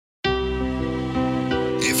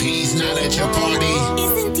is not at your party,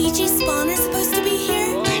 isn't DJ Spawner supposed to be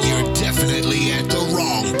here? then you're definitely at the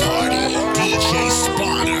wrong party. DJ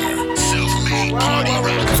Spawner, self-made party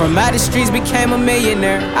rapper. From out the streets became a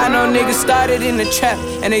millionaire. I know niggas started in the trap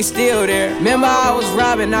and they still there. Remember I was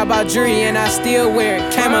robbing, I bought jewelry and I still wear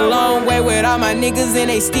it. Came a long way with all my niggas and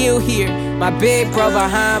they still here. My big bro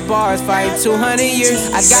behind bars fighting 200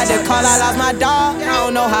 years. I got the call, I lost my dog, I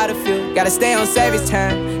don't know how to feel. Gotta stay on service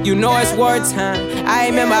time, you know it's wartime. I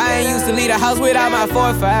remember I ain't used to leave the house without my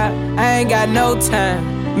 4-5. I ain't got no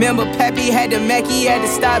time. Remember Peppy had the Mackie at the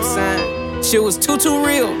stop sign. Shit was too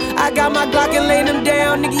real. I got my Glock and laid them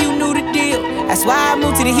down, nigga, you knew the deal. That's why I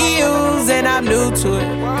moved to the hills and I'm new to it.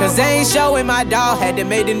 Cause they ain't showing my dog, had to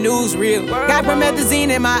make the news real. Got promethazine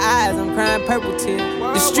in my eyes, I'm crying purple tears.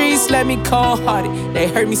 The streets let me cold-hearted, they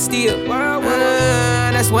hurt me still.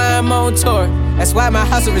 That's why I'm on tour. That's why my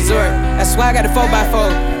house a resort. That's why I got a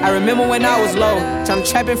 4x4. I remember when I was low, trying to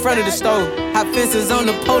trap in front of the stove. Hot fences on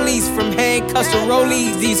the police, from handcuffs to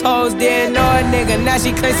rollies. These hoes didn't know a nigga, now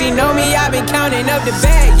she claims she know me. I been counting up the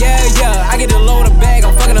bag, yeah. I get a load of bag,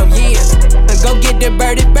 I'm fucking up yens. Go get the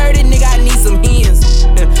birdie, nigga, I need some hens.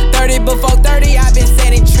 30 before 30, I been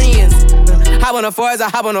setting trends. Hop on the Forbes, I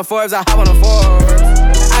hop on the Forbes, I hop on the Forbes.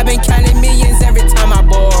 I been counting millions every time I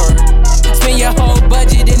board. Spend your whole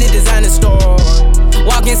budget in the designer store.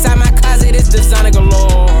 Walk inside my closet, it's designer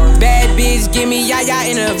galore. Bad bitch, give me yaya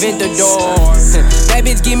in the Aventador. Bad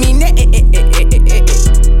bitch, give me net.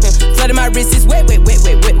 Flooding my wrist is wet.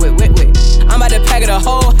 I'm about to pack the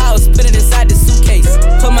whole house, put it inside the suitcase.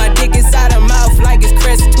 Put my dick inside her mouth like it's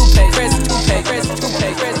Crest Toupee.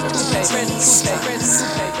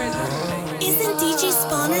 Isn't DJ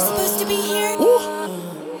Spawner supposed to be here?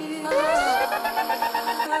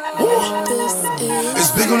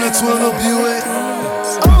 It's big on that 12 Buick.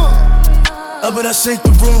 Up and I shake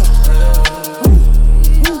the room.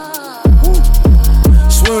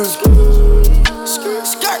 Swerve. Skirt.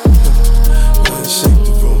 Go ahead and shake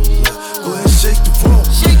the room. Go ahead and shake the room.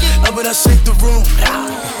 Up and I shake the room.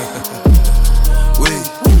 Wait.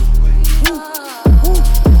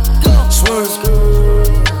 Swerve. Go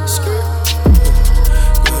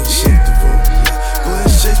ahead and shake the room. Go ahead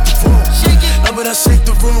and shake the room. Up and I shake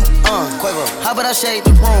the room. Quavo, how about I shake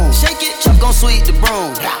the room? Shake it, chop gon' sweep the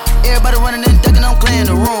broom. Everybody running and ducking, I'm clearing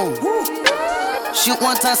the room. Shoot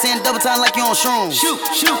one time, saying double time like you on shrooms. Shoot.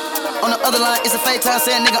 On the other line, it's a fake time,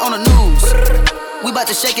 saying nigga on the news. We bout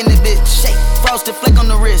to shake in this bitch. Shake. Frosted flake on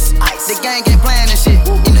the wrist. Ice. The gang ain't playing this shit.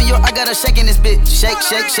 In New York, I got her shaking this bitch. Shake.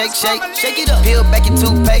 Shake it up. Peel back your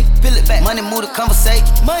toothpaste. Peel it back. Money move to conversate.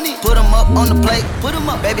 Money. Put them up on the plate. Put them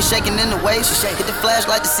up. Baby shaking in the waist. Shake. Hit the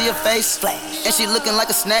flashlight to see her face. Flash. And she looking like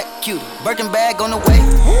a snack. Cute. Birkin bag on the way.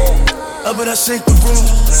 Up and I shake the room.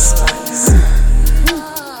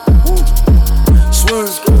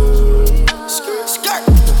 Swerve. Skirt.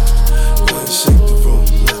 Go ahead and shake the room.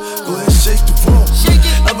 Go ahead and shake the room. Shake it.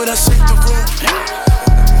 Up and I shake the room.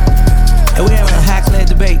 Hey, we having a high class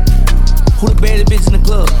debate. Who the baddest bitch in the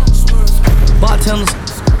club? Bartenders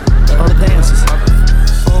or the dancers?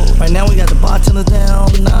 Right now we got the bartenders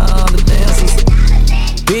down, now the dancers.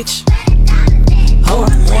 Bitch. Hold on.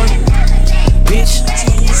 Bitch.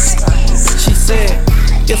 She said,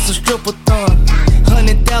 it's a stripper-thon,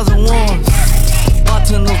 100,000 ones.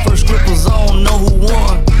 Bartender first strippers, I don't know who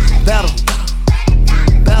won. Battle.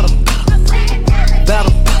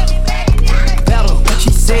 She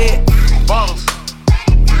said, bottles,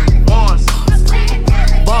 ones.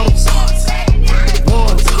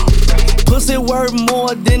 Pussy worth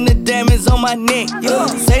more than the diamonds on my neck.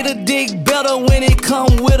 Say the dick better when it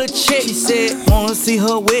come with a check. She said, wanna see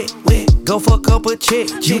her wet. Go fuck up a check.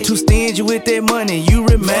 You too stingy with that money, you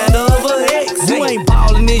remind her of her ex. You ain't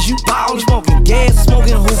ballin' this, you ballin'. Smoking gas,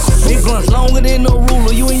 smoking hookah. Big blunts longer than no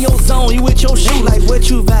ruler. You in your zone, you with your shoe. Like what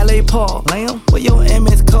you valet park, lamb? Where your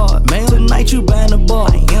MS card, man? Tonight you buying the bar.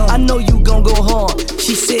 I know you gon' go hard.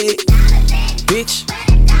 She said, bitch.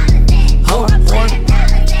 Hold on,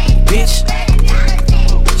 bitch.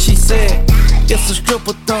 She said, it's a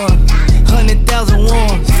stripper-thon, 100,000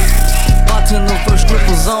 ones. Bartender first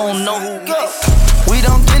strippers, I don't know who. We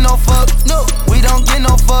don't get no fuck, no. We don't get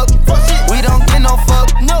no fuck. We don't get no fuck,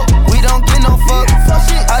 no. We don't get no fuck.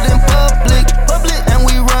 Out in public, and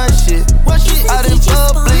we run shit. Out in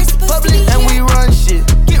public, and we run shit.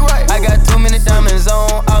 Get right. I got too many diamonds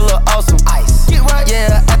on, I look awesome. Ice. Get right.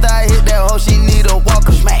 Yeah, after I hit that hoe, she need a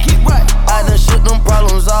walker. Get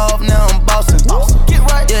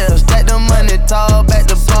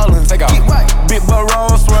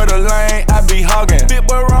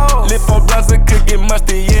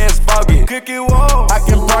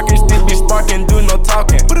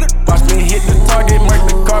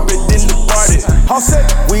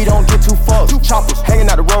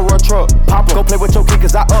play with your kid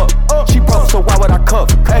cause I up. She broke, so why would I cuff?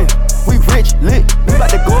 Hey, we rich, lit, we bout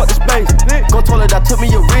to go up to space. Go toilet, I took me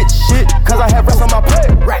a rich shit, cause I have rest on my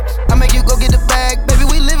plate. Racks. I make you go get the bag, baby,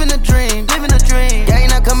 we living a dream, living a dream. Gang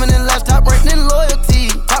not coming in last, top rank, then loyalty.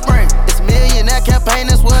 Top rank, it's millionaire campaign,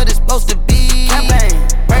 that's what it's supposed to be. Campaign,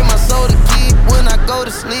 break my soul to keep when I go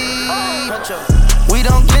to sleep. We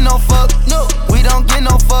don't get no fuck, no. We don't get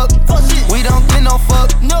no fuck, we don't get no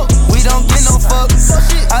fuck, no. We don't get no fuck.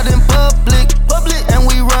 Out in public, and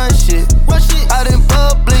we run shit. Out in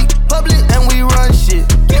public, and we run shit.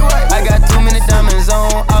 Get right. I got too many diamonds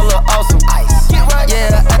on, all look awesome. Ice. Get right.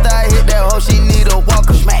 Yeah, after I hit that hoe, she need a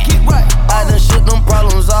walker. Get right. I done shook them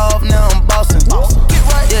problems off, now I'm bossing. Get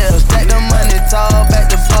right. Yeah, stack the money tall, back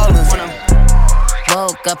to ballin'.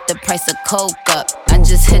 Woke up, the price of coke up. I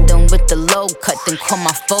just hit them with the low cut, then call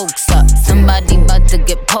my folks up. Somebody about to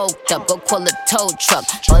get poked up, go call a tow truck.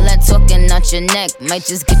 All that talking out your neck might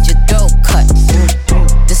just get your throat cut.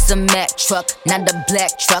 This a Mack truck, not a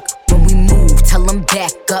black truck. When we move, tell them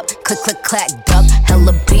back up. Click, click, clack, duck.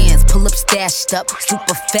 Hella bands, pull up, stashed up.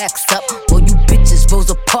 Super facts up. All you bitches,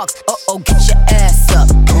 Rosa Parks. Uh-oh, get your ass up.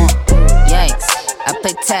 Yikes, I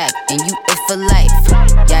play tag and you it for life.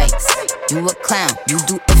 Yikes, you a clown, you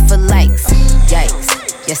do it for likes.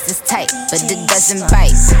 Yikes, yes it's tight, but it doesn't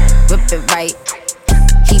bite. Whip it right,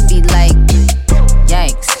 he be like,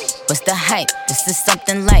 yikes, what's the hype? This is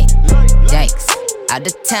something light. Yikes, out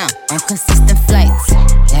of town on consistent flights.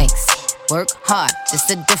 Yikes, work hard, just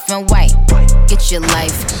a different white. Get your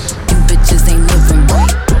life, you bitches ain't living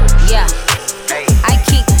right. Yeah, I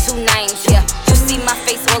keep 2 9s, yeah. You see my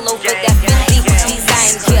face all over that 50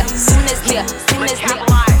 design, yeah. Soon as here, soon as here.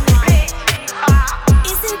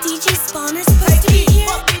 Isn't DJ Spawner supposed to be here?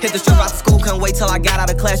 Hit the strip out the school, couldn't wait till I got out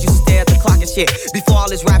of class. Used to stare at the clock and shit. Before all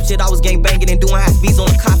this rap shit, I was gang banging and doing high speeds on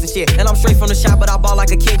the cops and shit. And I'm straight from the shop, but I ball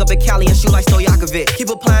like a king up in Cali and shoot like Stojakovic. Keep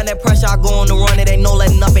applying that pressure, I go on the run. It ain't no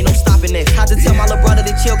letting up, ain't no stopping it. Had to tell my little brother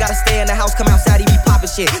to chill, gotta stay in the house, come outside, he be popping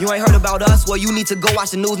shit. You ain't heard about us? Well, you need to go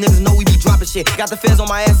watch the news, niggas know we be dropping shit. Got the feds on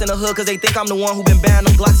my ass in the hood, cause they think I'm the one who been banning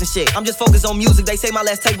them Glocks and shit. I'm just focused on music, they say my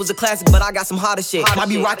last tape was a classic, but I got some hotter shit. Might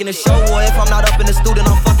be rocking the show, or if I'm not up in the studio,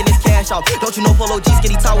 I'm fucking this cash off. Don't you know Polo G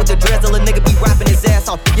skinny tall with the dreads, till a nigga be rapping his ass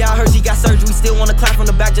off. Yeah, I heard she got surgery, still wanna clap from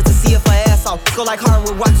the back just to see if her ass off. Go like hard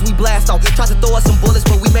with rocks, we blast off. Tried to throw us some bullets,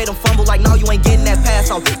 but we made them fumble like, no, you ain't getting that pass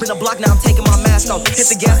off. Been a block, now I'm taking my mask off. Hit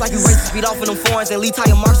the gas like you racing speed off in them foreigns and leave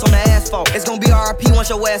tire marks on the asphalt. It's gonna be RIP once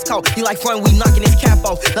your ass caught. He like front, we knocking his cap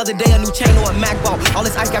off. The other day, a new chain or a Mac ball. All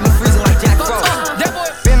this ice got me freezing like Jack Frost.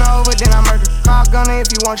 Been over, then I murder. Call Gunner if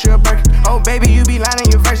you want you a burger. Oh, baby, you be lying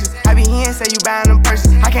in your verses. I be here and say you buying them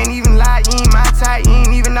purses. I can't even lie, you ain't my type. You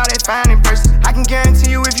ain't even know that fine in person. I can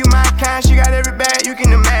guarantee you if you my kind, she got every bag you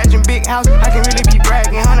can imagine. Big house, I can really be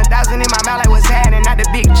bragging. 100,000 in my mouth like what's happening. Not the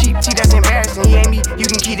big cheap tea that's embarrassing. He ain't me, you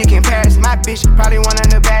can keep the comparison. My bitch probably one of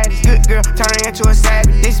the baddest. Good girl, turning into a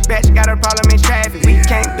savage. This bitch got a problem in traffic. We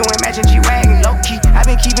can't do it, matching G-Wagon. Low key, I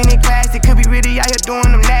been keeping it classy. Could be really out here doing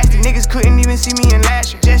them nasty. Niggas couldn't even see me in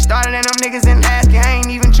last year. Just started and them niggas in last year. I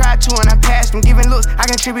ain't even tried to and I passed them. Giving looks, I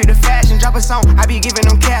contribute to fashion. Drop a song, I be giving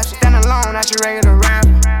them captions. Stand alone, not your regular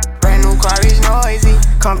rapper. Brand new car is noisy.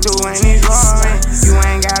 Come through and it's roaring. You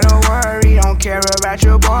ain't gotta worry, don't care about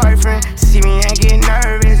your boyfriend. See me and get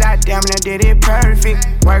nervous, I damn near did it perfect.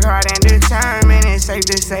 Work hard and determined, it's safe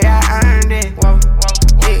to say I earned it. Whoa,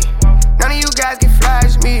 yeah. None of you guys can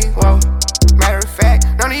flash me. Whoa. Matter of fact,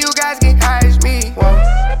 none of you guys can hide me. Whoa.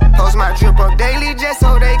 Post my drip up daily just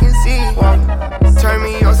so they can see. Whoa. Turn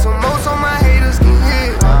me up some more so my haters can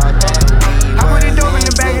hear. I put it dope in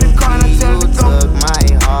the back of the car and I tell her to go.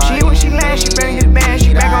 She when she lands, she better get banned,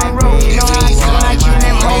 she back on the road. You know how I feel when I keep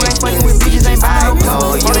them hoes, ain't fucking with bitches, ain't buying no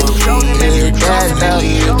clothes. All they do shows and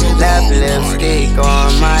baby, left lipstick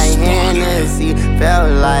on my Hennessy.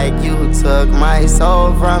 Felt like you took my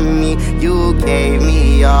soul from me. You gave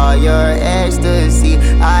me all your ecstasy.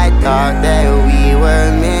 I thought that we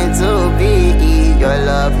were meant to be. Your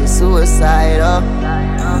love is suicidal.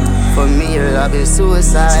 For me, your love is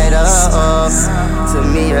suicidal. To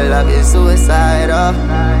me, your love is suicidal.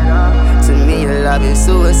 To me, your love is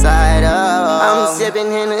suicidal. I'm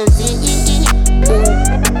sipping Hennessy.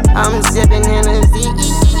 I'm sipping Hennessy.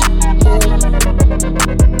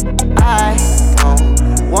 I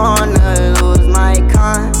don't wanna lose my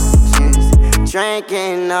conscience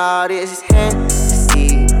drinking all this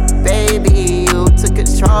Hennessy. Baby, you took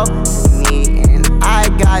control of me, and I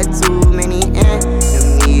got too many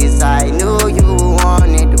enemies. I knew you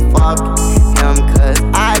wanted to fuck him, cause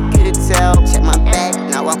I could tell. Check my back,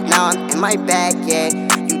 now I'm in my bag, yeah.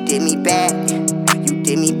 You did me bad,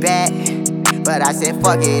 but I said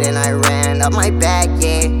fuck it and I ran up my bag,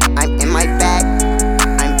 yeah. I'm in my bag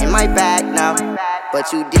my back now.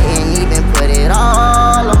 But you didn't even put it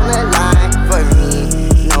all on the line for me.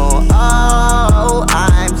 No, oh,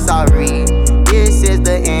 I'm sorry. This is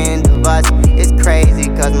the end of us. It's crazy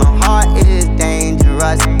cause my heart is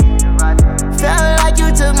dangerous. Felt like you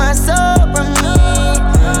took my soul from me.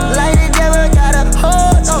 Like the devil got a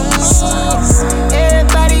hold on me.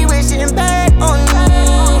 Everybody wishing back on me.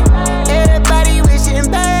 Everybody wishing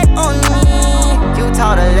back on me. You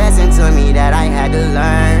taught a lesson to me that I had to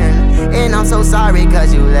learn. And I'm so sorry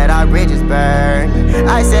cause you let our bridges burn.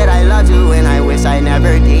 I said I loved you and I wish I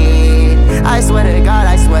never did. I swear to God,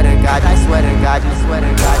 I swear to God, I swear to God, you swear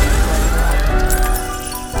to God, you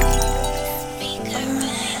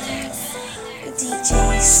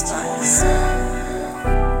DJ Spawner.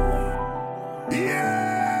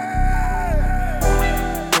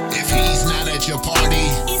 If he's not at your party,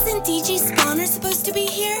 Isn't DJ Spawner supposed to be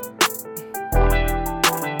here?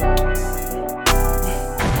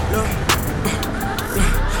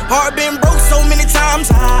 Heart been broke so many times,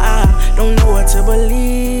 I don't know what to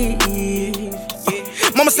believe.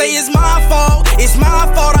 Mama say it's my fault,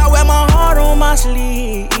 I wear my heart on my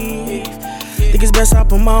sleeve. Think it's best I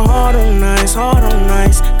put my heart on ice,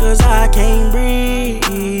 cause I can't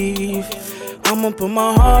breathe. I'ma put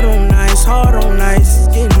my heart on ice, it's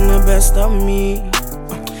getting the best of me.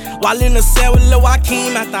 While in the cell with Lil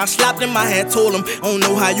Joaquin, after I slapped him, I had told him, I don't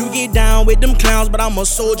know how you get down with them clowns, but I'm a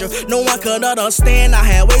soldier. No one could understand, I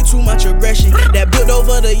had way too much aggression that built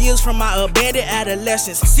over the years from my abandoned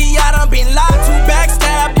adolescence. See, I done been lied to,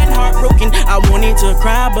 backstabbed, and heartbroken. I wanted to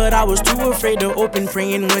cry, but I was too afraid to open.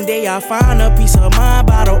 Praying one day I find a peace of mind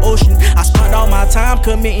by the ocean. I spent all my time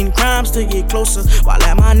committing crimes to get closer. While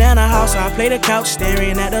at my nana house, I play the couch,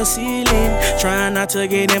 staring at the ceiling, trying not to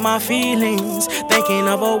get in my feelings, thinking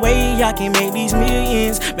of a way I can make these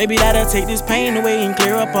millions. Maybe that'll take this pain away and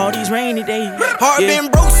clear up all these rainy days. Heart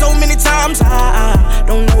been broke so many times, I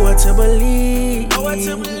don't know what to believe.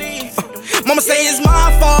 Mama say it's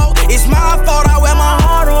my fault, I wear my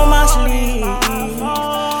heart on my sleeve.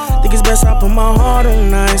 Think it's best I put my heart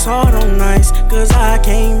on ice, cause I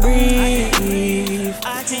can't breathe.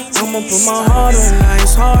 I'ma put my heart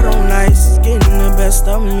on ice, it's getting the best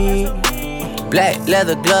of me. Black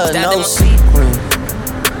leather glove, no sequin.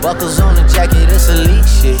 Buckles on the jacket, it's elite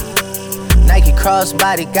shit. Nike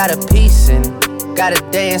crossbody got a piece in it. Gotta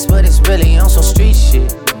dance, but it's really on some street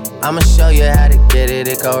shit. I'ma show you how to get it.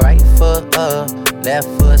 It go right foot up, left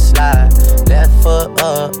foot slide. Left foot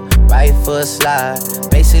up, right foot slide.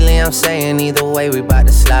 Basically, I'm saying either way, we bout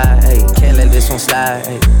to slide. Hey, can't let this one slide.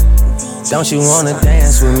 Hey. Don't you wanna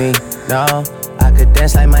dance with me? No, I could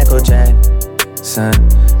dance like Michael Jackson.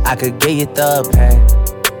 I could get you the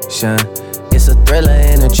passion. It's a thriller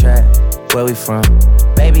in the trap. Where we from?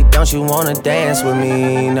 Baby, don't you wanna dance with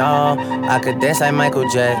me? No, I could dance like Michael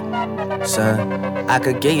Jackson. I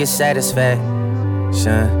could give you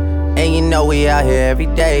satisfaction. And you know we out here every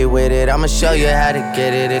day with it. I'ma show you how to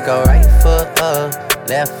get it. It go right foot up,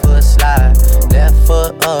 left foot slide. Left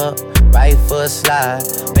foot up, right foot slide.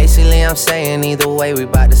 Basically, I'm saying either way, we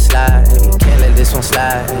bout to slide. Can't let this one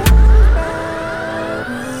slide.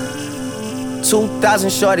 2,000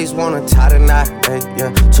 shorties wanna tie the knot,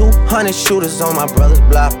 yeah. 200 shooters on my brother's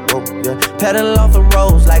block, oh, yeah. Pedal off the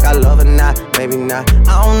roads like I love it, not, maybe not.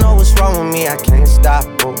 I don't know what's wrong with me, I can't stop,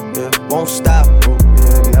 oh, yeah. Won't stop, oh,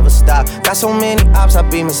 yeah, never stop. Got so many ops, I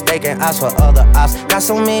be mistaken ops for other ops. Got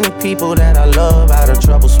so many people that I love out of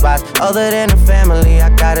trouble spots. Other than the family,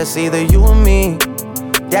 I got it's either you or me.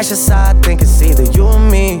 That's just how I think it's either you or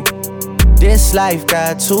me. This life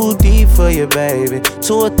got too deep for you, baby.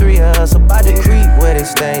 2 or 3 of us about to creep where they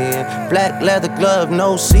stayin'. Black leather glove,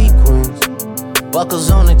 no sequins. Buckles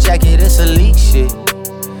on the jacket, it's elite shit.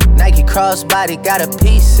 Nike crossbody got a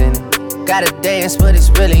piece in it. Gotta dance, but it's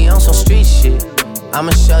really on some street shit.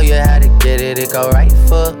 I'ma show you how to get it. It go right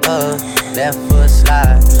foot up, left foot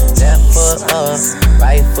slide. Left foot up,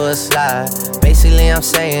 right foot slide. Basically, I'm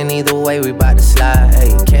saying either way, we bout to slide. Hey,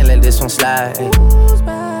 can't let this one slide. Hey.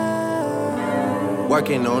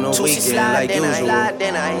 Working on a weekend like usual.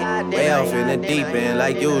 Way off in the deep end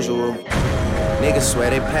like usual. Niggas swear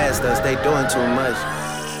they passed us, they doing too much.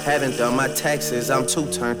 Haven't done my taxes, I'm too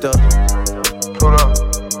turned up. Hold up.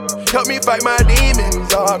 Help me fight my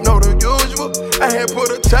demons, I know the usual. I had put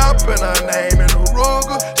a top in her name in a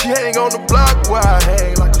Ruger. She hang on the block where I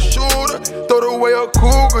hang like a shooter. Throw away a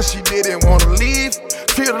cougar, she didn't wanna leave.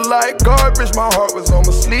 Treated like garbage, my heart was on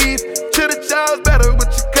my sleeve. Should've chose better with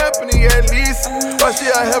your company at least. Why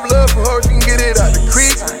should I have love for her, you can get it out the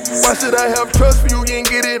creek? Why should I have trust for you, you ain't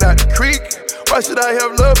get it out the creek? Why should I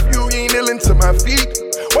have love for you, you ain't kneeling to my feet?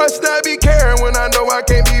 Why should I be caring when I know I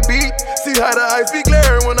can't be beat? See how the ice be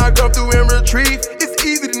glaring when I come through and retreat. It's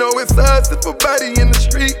easy to know it's us if a body in the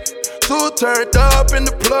street. Two turned up in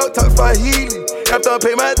the plug, talk Swahili. After I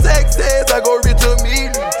pay my taxes, I go rich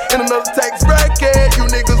immediately. In another tax bracket, you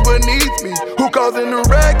niggas beneath me. Who causing the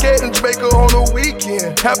racket in Jamaica on the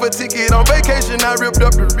weekend? Half a ticket on vacation, I ripped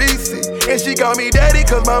up the receipt. And she called me daddy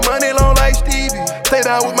cause my money long like Stevie. Stay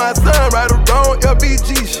down with my son, right or wrong,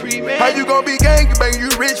 LBG street. How you gon' be gangbang?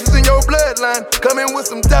 You rich, it's in your bloodline. Coming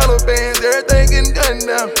with some Taliban, everything getting done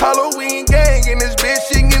now. Halloween gang in this bitch,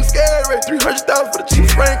 she getting scary. 300,000 for the cheap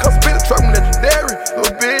spring, cause spit a truck legendary.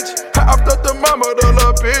 Little bitch, I upped up the mama, the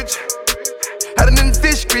little bitch. Had it in the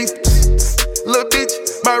fish grease, little bitch.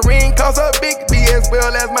 My ring costs a big B as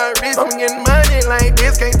well as my wrist. I'm getting money like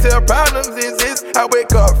this, can't tell problems exist. I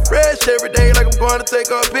wake up fresh every day like I'm going to take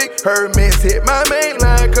a pic. Hermes hit my main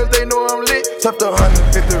line cause they know I'm lit. Tucked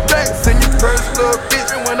 150 racks in your purse, little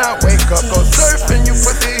bitch. And when I wake up, go surfing, you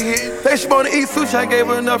put the hit. Say she wanna eat sushi, I gave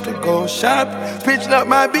her enough to go shopping. Pitching up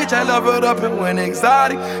my bitch, I love her up and went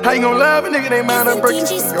exotic. How you gon' love a nigga, they mind I'm breaking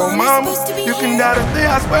your mama. You can doubt a thing,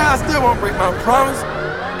 I swear I still won't break my promise.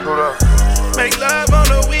 Make love on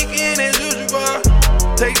the weekend as usual.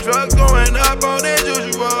 Take drugs going up on as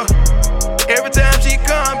usual. Every time she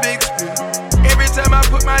come, big spill. Every time I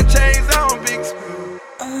put my chains on, big spill.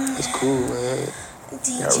 It's cool, man.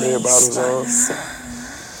 Got red bottles on.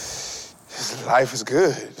 Life is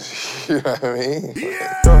good. You know what I mean?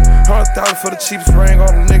 Yeah. 100,000 for the cheapest ring on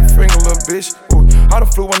the nigga finger, little bitch. Ooh. I done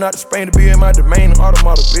flew one out to Spain to be in my domain,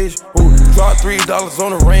 automata, bitch. Ooh. Dropped $3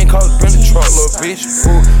 on the ring, cause it's been the truck, little bitch.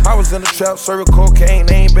 Ooh. I was in the trap, serving cocaine,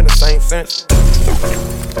 they ain't been the same since.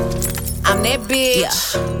 I'm that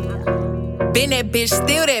bitch. Yeah. Been that bitch,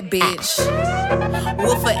 still that bitch.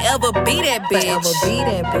 Will forever be that bitch. Forever be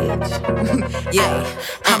that bitch. Yeah,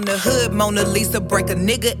 I'm the hood Mona Lisa. Break a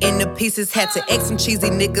nigga into pieces. Had to X some cheesy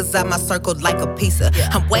niggas out my circle like a pizza.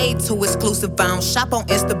 I'm way too exclusive. I don't shop on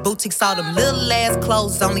Insta boutiques. All them little ass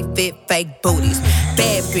clothes only fit fake booties.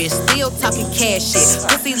 Bad bitch, still talking cash shit.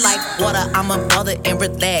 Pussy like water, I'm a mother and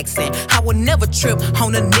relaxing. I would never trip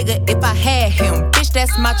on a nigga if I had him. Bitch,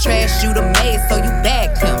 that's my trash, you the maid, so you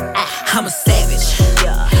bagged him. I'm a savage,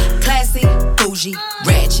 yeah. Classy, bougie,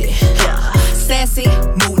 ratchet, yeah. Sassy,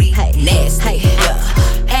 moody, nasty,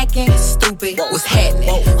 yeah. Acting stupid, what's happening?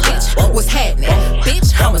 Bitch, what's happening?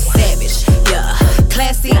 Bitch, I'm a savage, yeah.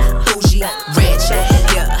 Classy, bougie,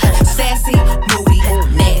 ratchet, yeah. Sassy, moody,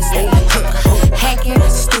 nasty, hacking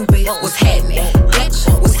stupid, what's happening?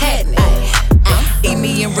 Bitch, what's happening? Eat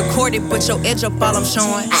me and record it, but your edge up all I'm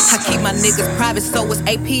showing. I keep my niggas private, so it's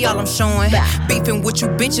AP all I'm showing. Beefing with you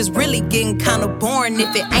bitches really getting kinda boring.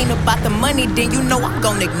 If it ain't about the money, then you know I'm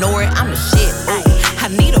gon' ignore it. I'm the shit, ooh. I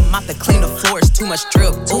need a mop to clean the floors, too much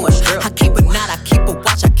drip, ooh. I keep a knot, I keep a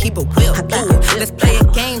watch, I keep a whip, ooh. Let's play a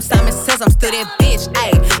game, Simon says I'm still that bitch,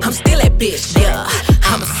 ayy. I'm still that bitch, yeah.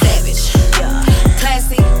 I'm a savage, yeah.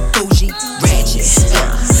 Classy, bougie, ratchet,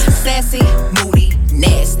 yeah. Sassy, moody,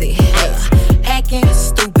 nasty, yeah. Acting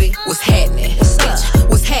stupid, what's happening? Bitch,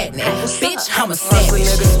 what's happening? Bitch, I'm a savage,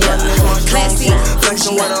 yeah. Classy,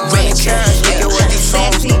 bougie, ratchet, yeah.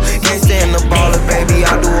 Sassy, can't stand the baller, baby,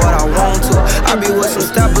 I do what I want to. I be with some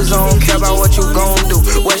steppers, I don't care about what you gon' do.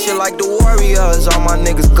 Wear shit like the Warriors, all my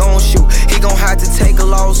niggas gon' shoot. He gon' have to take a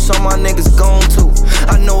loss, so my niggas gon' too.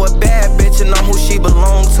 I know a bad bitch and I'm who she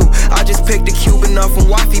belong to. I just picked a Cuban up from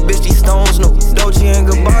Wifey, bitch, these stones new. Dolce and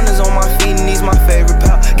Gabbana's on my feet and these my favorite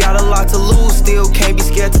pal. Got a lot to lose, still can't be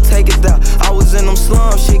scared to take it down. I was in them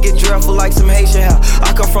slums, shit get dreadful like some Haitian hell.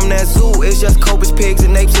 I come from that zoo, it's just Cobras, pigs,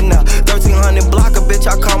 and apes and now 1300 block a bitch,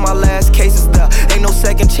 I call my last cases down. Ain't no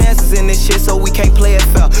second chances in this shit, so we can't play it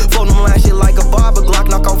foul. Phone them line shit like a barber, Glock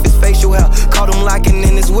knock off his facial hair. Caught him locking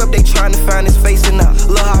in his whip, they trying to find his face and now.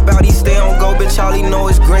 Look how about he stay on go, bitch, all he know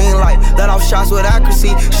is green light. Let off shots with accuracy,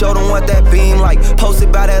 show them what that beam like.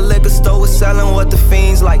 Posted by that liquor store, was selling what the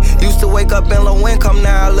fiends like. Used to wake up in low income,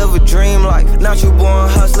 now I live a dream life. Not you born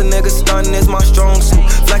hustler, nigga, stunning is my strong suit.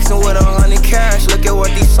 Flexing with 100 cash, look at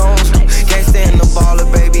what these songs do. Can't stand the baller,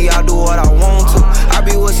 baby, I do what I want to. I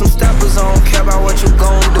be with some steppers, I don't care about what you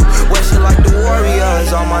gon' do. Wear shit like the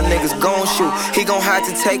Warriors, all my niggas gon' shoot. He gon' have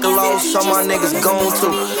to take a loss, so my niggas gon'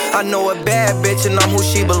 too. I know a bad bitch and I'm who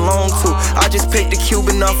she belong to. I just picked a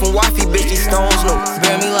Cuban up from Wifey, bitch, these stones new.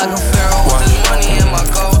 Bear me like a pharaoh with this money in my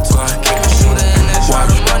coat. Keep a shooter in this shot,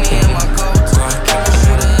 the money in my coat. Keep a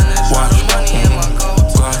shooter in this shot, the money in my coat.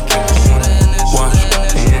 Keep a shooter in this shot, the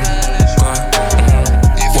money in my coat.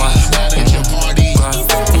 If he's not at your party,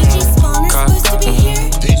 Isn't DJ Spawner supposed to be here?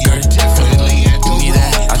 then you're definitely at the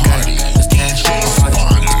wrong party. DJ Spawner.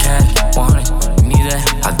 Want it, need that,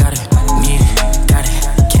 I got it, need it, got it,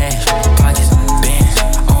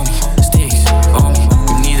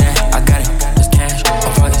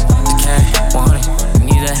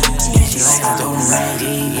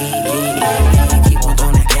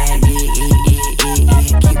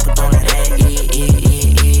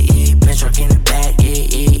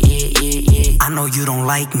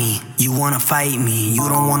 fight me. You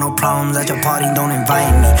don't want no problems at your party, don't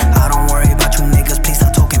invite me. I don't worry about you niggas, please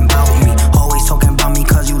stop talking about me. Always talking about me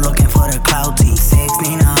cause you looking for the clout team. 6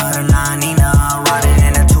 Nina, the 9 Nina, riding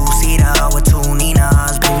in a 2-seater with 2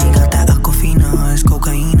 Ninas. Baby got that Aquafina, it's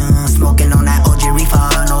cocaina. Smoking on that OG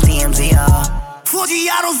reefer, no TMZ. 4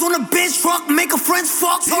 Giados on the bench truck, make her friends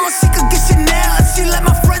fuck. Told her she could get Chanel if she let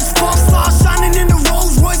my friends fuck. Stars shining in the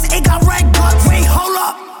Rolls Royce, it got rag guts. Wait, hold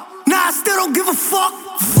up, nah, I still don't give a fuck.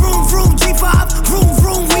 Vroom, vroom, G5, vroom,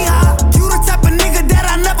 vroom, we high. You the type of nigga that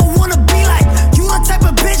I never wanna be like. You the type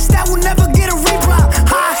of bitch that will never get a reply.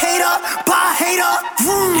 High hater, bye hater,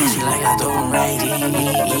 vroom. And she like I do them right,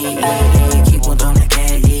 keep on doing that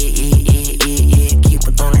cat, keep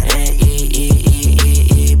on doing that,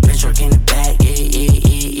 bitch work in the back,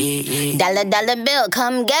 Dollar, dollar bill,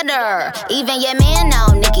 come get her. Even your man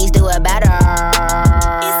know Nicki's do it better.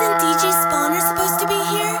 Isn't DJ Spawner supposed to be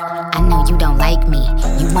here? I know you don't like me,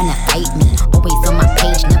 you wanna fight me. Always on my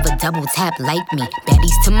page, never double tap like me.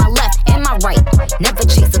 Baddies to my left and my right. Never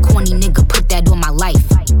chase a corny nigga, put that on my life.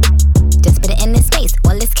 Just put it in his face,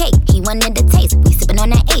 all his cake. He wanted the taste, we sippin'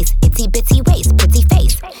 on that ace. Itty bitty waist, pretty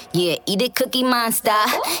face. Yeah, eat it, Cookie Monster.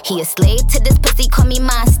 He a slave to this pussy, call me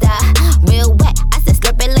monster. Real wet, I said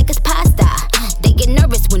slurp it like it's pasta. They get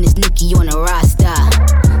nervous when it's Nicki on the roster.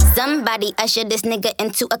 Somebody usher this nigga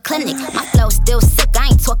into a clinic. My flow still sick, I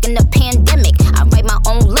ain't talking the pandemic. I write my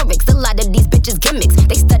own lyrics, a lot of these bitches gimmicks.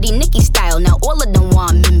 They study Nicki style, now all of them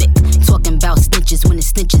want mimic. Talking about snitches when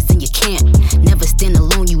it's snitches and you can't. Never stand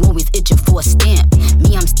alone, you always itching for a stamp.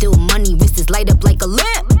 Me, I'm still money, wrists light up like a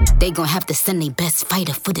lamp. They gon' have to send their best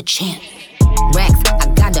fighter for the champ. Racks, I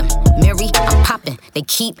got them. Mary, I'm popping. They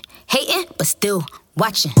keep hating, but still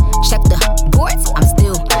watching. Check the boards, I'm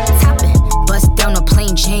still topping. Bust down a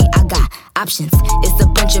plain chain, I got options. It's a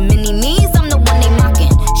bunch of mini me's, I'm the one they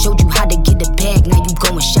mocking. Showed you how to get a bag, now you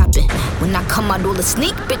going shopping. When I come out, all the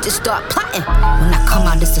sneak bitches start plotting. When I come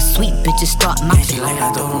out, it's a sweet bitches start mopping. She like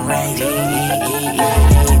I do them right,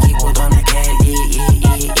 keep on doing that cat,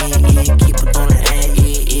 keep on doing that,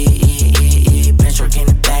 bench work in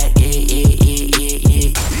the back,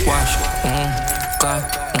 Watch, clock,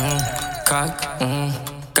 cock,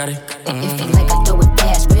 got it. It feel like I throw it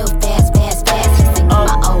fast, real fast, fast, fast. He sing my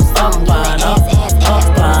old song, you like ass, ass, ass.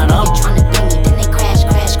 They tryna beat me, then they crash,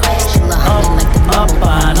 crash, crash. She love humming like the bubble,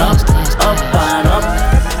 up and up,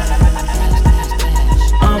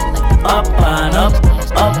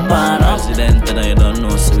 President, and I don't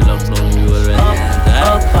know, so we love knowing you already.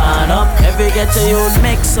 Up and up, every get to you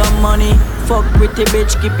make some money. Fuck pretty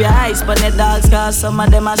bitch, keep your eyes on the dogs, cause some of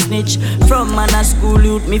them a snitch. From man a school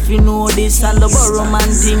youth, me if you know this. And the borrow man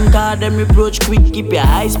think, cause them reproach quick. Keep your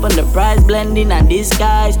eyes on the price, blending and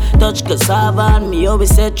disguise. Touch cassava and me always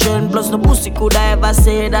say trend. Plus no pussy could I ever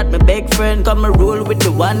say that my big friend. Come and roll with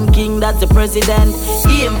the one king, that's the president.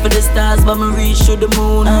 Aim for the stars, but me reach to the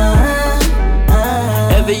moon.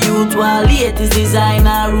 Every youth while late is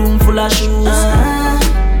designer, room full of shoes.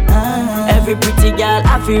 Every pretty girl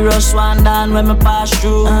I feel rush one down when me pass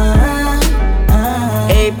through.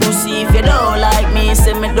 Hey pussy, if you don't like me,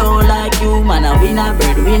 say me don't like you. Man a winner,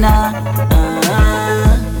 bird winner.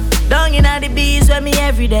 Down in the bees with me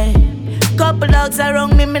every day. Couple dogs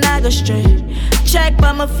around me, me nah go straight. Check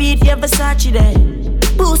by my feet, yeah Versace there.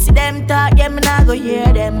 Pussy them talk, yeah me nah go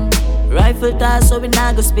hear them. Rifle toss, so we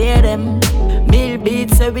nah go spare them. Mill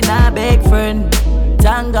beats, so we nah beg friend.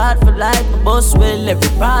 Thank God for life, my boss will. Every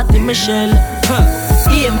party my shell.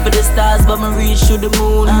 Aim for the stars, but me reach to the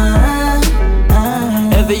moon.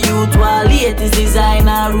 Every youth while late is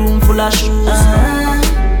designer, room full of shoes.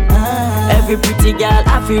 Every pretty girl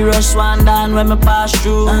I feel rush one down when me pass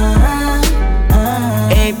through.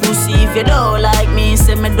 Hey pussy, if you don't like me,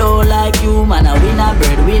 say me don't like you. Man a winner,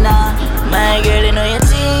 bird winner. My girl, you know you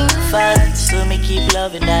think fat, so me keep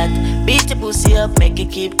loving that. Beat your pussy up, make it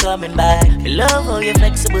keep coming back. I love how you're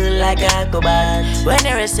flexible like a acrobat. When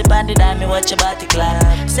you rest upon the dime, me watch your body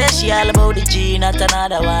clap. Say she all about the G, not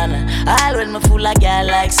another one. All when me fool a girl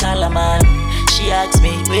like Solomon. She asks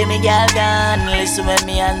me, where me girl gone? Listen when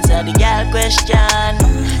me answer the girl question.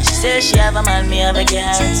 She says she have a man, me have a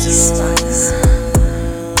girl too.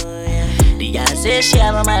 The girl says she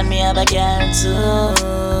have a man, me have a girl too.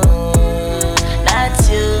 Not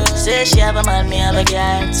you, say she have a man, me have a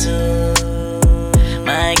girl too.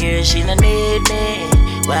 My girl, she no need me.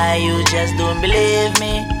 Why you just don't believe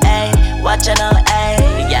me? Hey, watch her now, hey.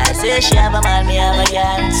 The girl say she have a man, me have a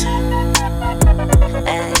girl too.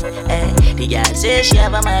 Hey, hey. The girl say she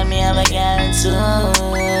have a man, me have a girl too.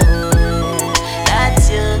 Not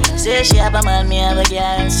you, say she have a man, me have a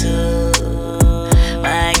girl too.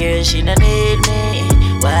 My girl, she no need me.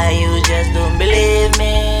 Why you just don't believe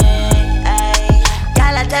me?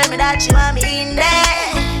 that she want me in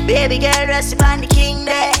there. Baby girl, rest upon the king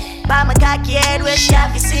there. By my cocky head where she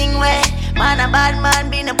have to sing where. Man a bad man,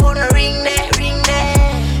 be no put no ring there, ring there.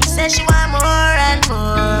 Say she want more and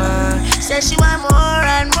more. Say she want more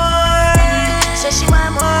and more. Say she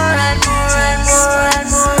want more and more and more and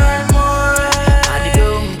more and more. And the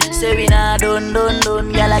doom, say we nah done.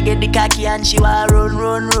 Girl I get the cocky and she want run.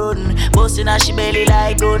 Bustin' her she belly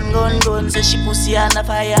like gun. Say she pussy and a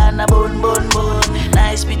fire and a bun.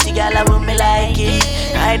 Nice pretty girl I want me like it.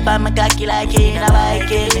 Ride by my cocky like in a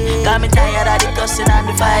Viking. Got me tired of the cussing and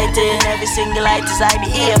the fighting. Every single light is like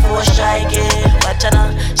the Air Force striking. Watch her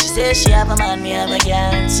now, she says she have a man, me have a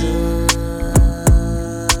girl too.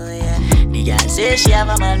 The girl say she have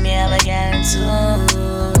a man, me have a girl too.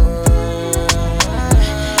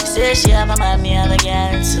 Say she have a man, me have a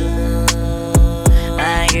girl too.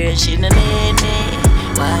 My girl, she don't need me.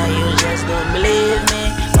 Why you just don't believe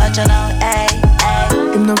me? Watch her now, ayy.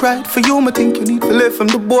 Him not right for you, I think you need to live from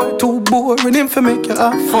the boy too boring. Him for make you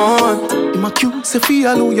have fun. Him a cute, say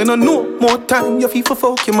feel you no know more time. You feel for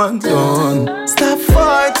fuck your man done. Stop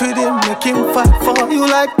fight with him, make him fight for you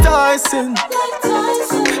like Tyson.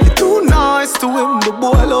 You're too nice to him, the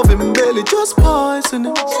boy love him barely, just poison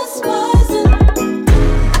him.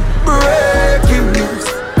 Breaking news,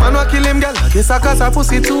 man wa kill him, girl. I guess I cause her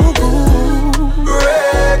pussy too good.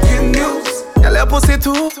 Breaking news, girl your pussy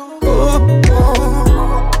too good.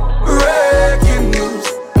 Breaking news,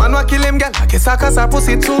 man wa kill him, girl. I guess I cause her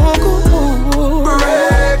pussy too good.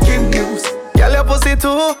 Breaking news, girl your pussy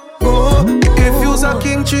too good. If you's a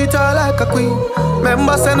king, treat her like a queen.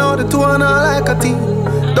 Remember say now the two and her like a team.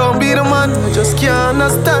 Don't be the man, you just can't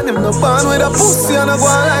understand him. No band with a pussy and a go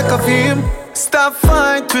on like a film. Stop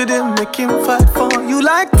fight with him, make him fight for you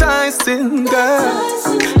like Tyson, girl.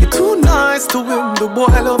 You're too nice to him, the boy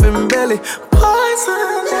love him belly.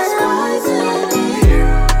 Poison.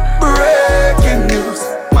 Breaking news,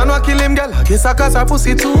 man wa kill him, girl. I guess I cause her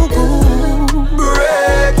pussy too good.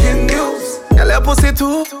 Breaking news, girl your pussy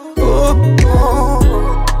too good.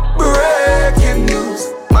 Breaking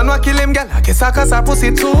news, man wa kill him, girl. I guess I cause her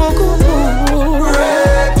pussy too good.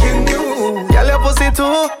 Breaking news, girl your pussy too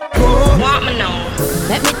good. Want me now?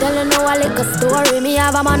 Let me tell you now a little story. Me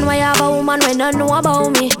have a man, why have a woman when don't know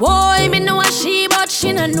about me. Boy, me know a she, but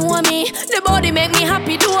she don't know me. The body make me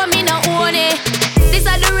happy, do me no own it. This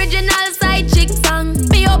is the original side chick song.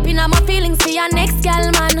 Me open up my feelings for your next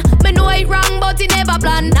gal, man. Me know it wrong, but it never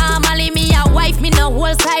plan. Normally me a wife, me no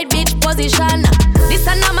whole side bitch position. This is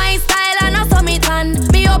not my style and I saw me tan.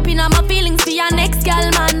 Me open up my feelings for your next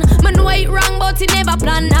gal, man. Me know it wrong, but it never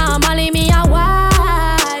plan. Normally me a wife.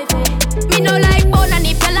 Me no like bone and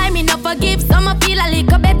if you lie, me no forgive. Some I feel a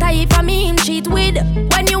little better if I me him cheat with.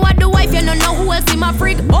 When you are the wife, you don't know who else in my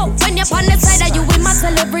freak. Oh, when you're on the side of you, we must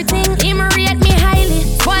sell everything. Him rate me highly,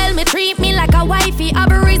 spoil me, treat me like a wifey. I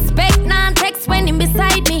be respect, non-text when him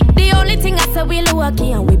beside me. The only thing I say we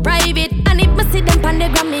lucky and we private. And if me see them pan the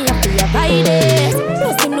gram, me have to avoid it.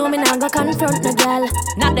 Plus him know me not go confront no girl.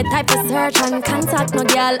 Not the type of search and contact no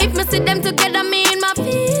girl. If me see them together, me in my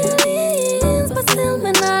feelings, but still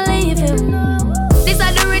me not leave him. This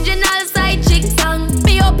is the original side chick song.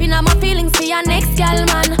 Me open up my feelings for your next gal,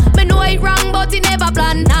 man. Me know it wrong, but it never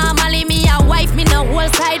plan. Normally me a wife, me no whole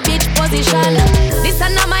side bitch position. This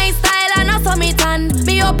is not my style and I saw me tan.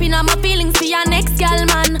 Me open up my feelings for your next gal,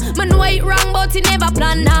 man. Me know it wrong, but it never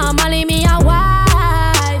plan. Normally me a wife.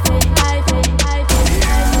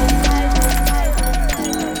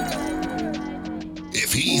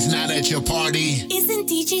 If he's not at your party, isn't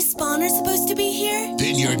DJ Spawner supposed to be here?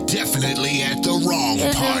 Then you're definitely at the wrong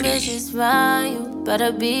party. If this is right, you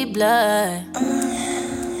better be blood.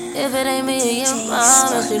 If it ain't me and your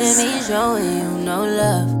mom, it shouldn't be showing you no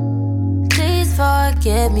love. Please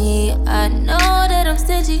forget me, I know that I'm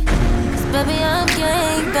stingy. Cause baby, I'm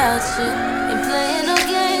gang about you. Ain't playing no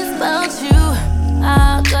games about you. I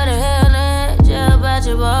got a hell in jail about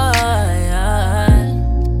your boy.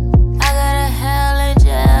 I got a hell in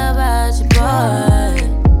jail about your boy.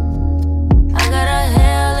 I got a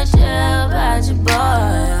hell in jail about your boy.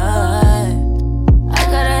 I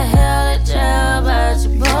got a hell in jail about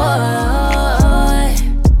your boy.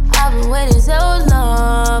 I've been waiting so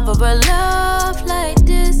long for a love like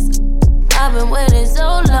this. I've been waiting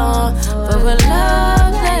so long for a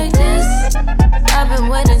love like this. I've been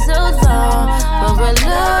waiting so long for a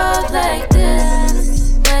love like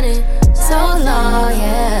this. Waiting so long,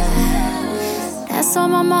 yeah. That's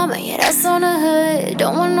on my mama, yeah, that's on the hood.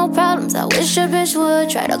 Don't want no problems, I wish a bitch would.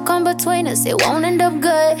 Try to come between us, it won't end up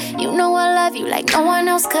good. You know I love you like no one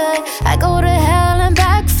else could. I go to hell and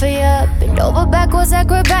back for ya. Bend over backwards,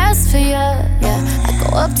 acrobats for ya. Yeah, I go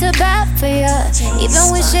up to bat for ya,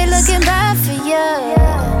 even when shit looking bad for ya.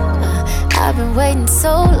 I've been waiting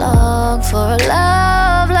so long for a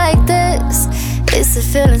love like this. It's a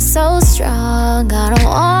feeling so strong, I don't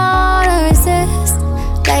wanna resist.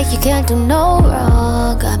 Like you can't do no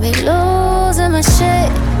wrong, got me losing my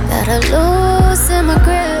shit, gotta loosen my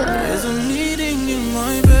grip. There's a meeting in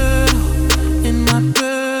my bed, in my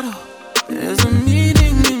bed. There's a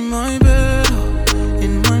meeting in my bed,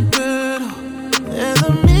 in my bed. There's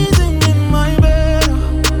a meeting in my bed,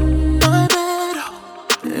 my bed.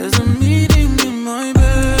 There's a meeting in my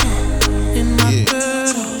bed, in my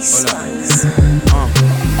bed.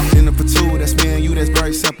 Dinner for two, that's me and you, that's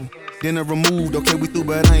very simple. Dinner removed, okay, we through,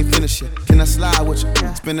 but I ain't finished yet. Can I slide with you?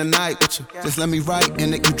 Spend the night with you. Just let me write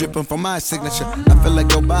and it you dripping from my signature. I feel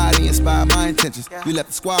like your body inspired my intentions. You left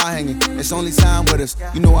the squad hanging, it's only time with us.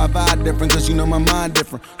 You know I vibe different, cause you know my mind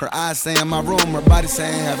different. Her eyes saying my room, her body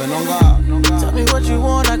saying heaven on God. Tell me what you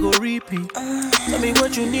want, I go repeat. Tell me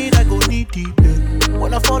what you need, I go knee deep.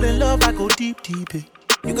 When I fall in love, I go deep.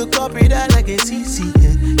 You could copy that like it's easy.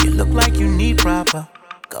 You look like you need proper.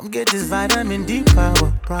 Come get this vitamin D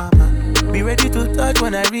power, proper. Be ready to touch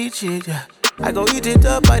when I reach it, yeah. I go eat it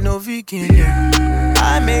up, I know vegan, yeah.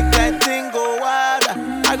 I make that thing go wild.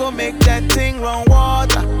 I go make that thing run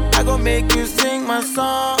water. I go make you sing my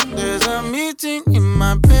song. There's a meeting in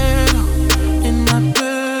my bed, in my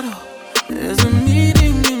bed. There's a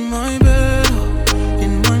meeting in my bed,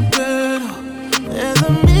 in my bed. There's a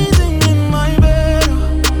meeting in my bed,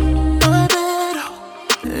 my bed.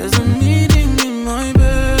 There's a meeting in my bed.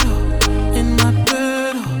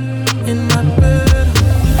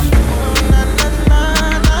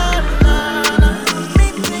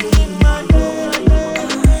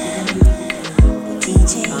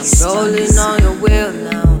 Rolling on your wheel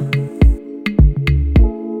now.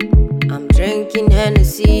 I'm drinking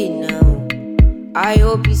Hennessy now. I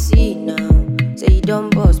hope you see now. Say you don't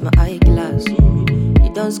bust my eyeglass.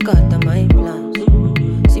 You don't scatter my plans.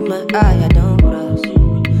 See my eye, I don't cross.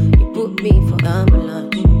 You put me for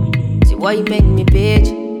ambulance. See why you make me bitch.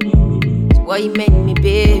 See why you make me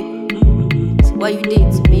babe. See what you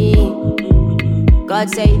did to me. God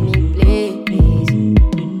save me, please.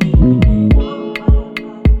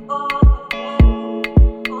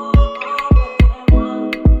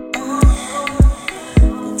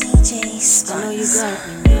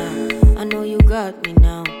 I know you got me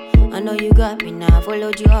now. I know you got me now.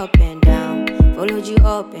 Followed you up and down. Followed you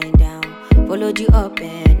up and down. Followed you up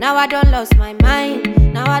and now I don't lost my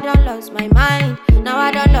mind. Now I don't lost my mind. Now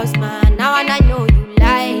I don't lost my. Now I know you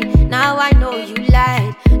lied. Now I know you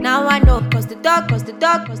lied. Now I know. Cause the dog.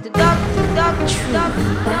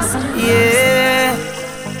 Yeah.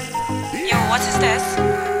 Yo, what is this?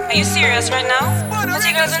 Are you serious right now? Put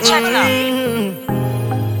your girls in check now.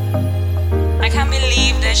 I can't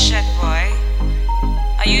believe this shit, boy.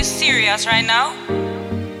 Are you serious right now?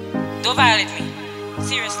 Don't violate me.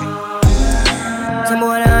 Seriously. Some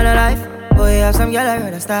boy on a life. Boy, have some girl I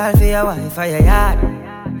rather style for your wife or your yard.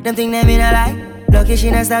 Them think they mean a lie. Lucky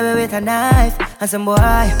she not stab me with a knife. And some boy,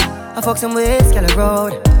 I fuck some ways, girl a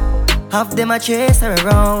road. Half them a chase her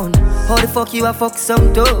around. How the fuck you a fuck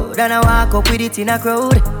some toad? And I walk up with it in a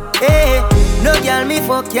crowd. Hey, no girl me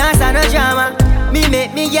fuck, can't stand no drama. Me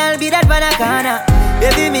make me girl be that banana.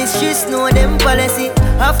 Baby miss, she know them policy.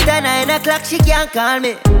 After 9 o'clock she can't call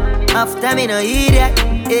me. After me no idiot,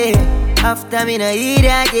 yeah. After me no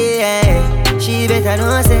idiot, yeah. She better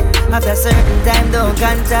know say after certain time don't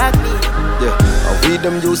contact me. Yeah, I we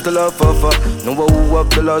them used to love her. Know who up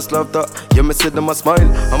the last laughter. Yeah, me see them a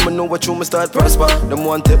smile. I'ma know what you me start prosper. Them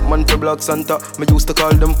one tip man for Black Santa. Me used to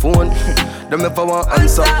call them phone. Them never want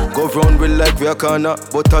answer. Go round with like we a corner.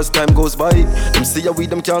 But as time goes by, them see how we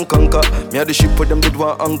them can't conquer. Me had the ship with them did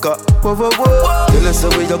want anchor. Whoa, whoa, whoa. Tell us the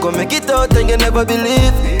way you gon' make it out and you never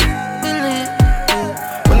believe.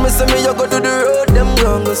 When me say me you go to the road, them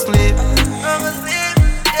gon' sleep.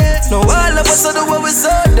 No all of us are the way we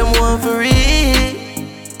saw them want for real.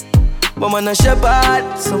 But man a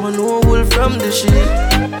shepherd, someone who wool from the sheep.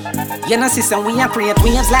 You know sister, we a create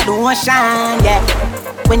waves like the ocean, yeah.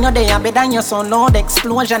 When you're there, better than your son, loud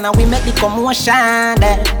explosion, and we make the commotion,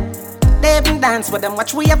 yeah. They even dance with them,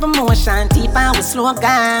 watch we have emotion, deep and we slow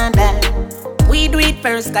down, yeah. We do it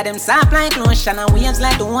first, got them soft like lotion, and waves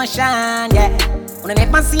like the ocean, yeah. When I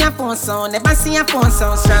never see a phone sound, never see a phone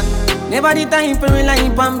sound strong. Never the time for rely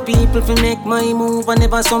on people to make my move, and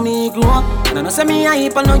never saw me grow up. And I know say me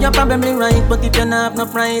hype, I know you're probably right, but if you don't have no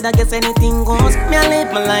pride, I guess anything goes. Me I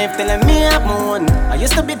live my life telling me I'm one. I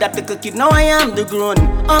used to be that little kid, now I am the grown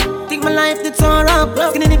up. Think my life did so rough.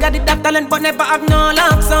 Skinny nigga did that talent, but never have no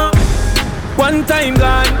luck, so One time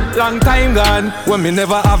gone, long time gone, when me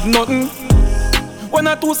never have nothing. One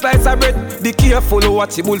or two slices of bread, be careful of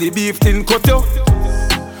what you bully beef tin cut you.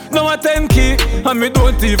 Now a 10 key, and me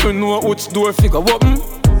don't even know which door figure open.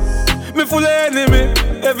 Me full of enemy,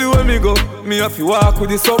 everywhere me go, me have to walk with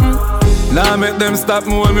the something. Now make them stop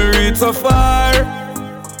me when me reach so far.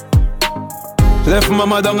 Left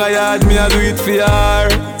mama down a yard, me a do it for her.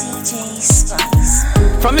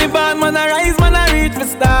 From me bad man I rise, man I reach for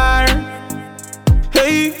star.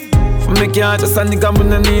 Hey, from me can't just a nigga me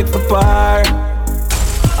no need for par.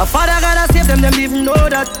 A father gotta save them even know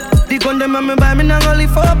that. The gun them and me buy, me not gonna live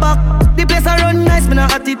for back. The place I run nice, me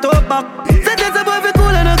not at it up back. Say there's a boy fi cool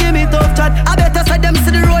and no give me tough chat. I better side them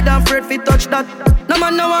see the road and afraid fi touch that. No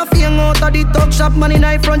man now a fing out of the talk shop. Man in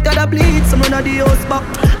the front of the bleed, some run of the house back.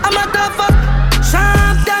 I'm a tough fuck,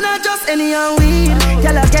 sharp than a just any and weed.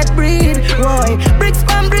 Y'all a get breed, boy. Bricks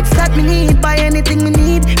from bricks that me need. Buy anything me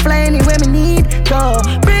need, fly anywhere me need. Go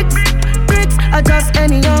bricks, I just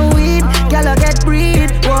any young weed. Y'all a get breed,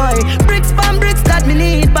 boy. Bricks from bricks that me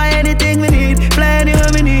need. Buy anything me need, fly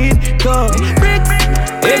anywhere me need. Go bricks.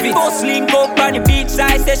 Every boss link up on the beach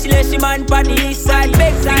side. Say she let she man on the east side.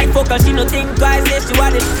 Big side focus, she no think twice. Say she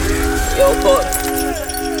want it. Yo, boy.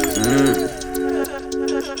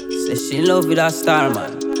 Say she in love with a star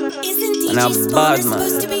man. And a bad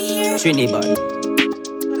man. Trinidad.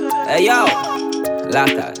 Hey yo,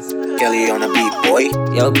 Latas. Kelly on the beat, boy.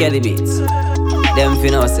 Yo, Kelly beats. Them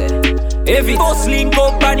finna say. Every boss link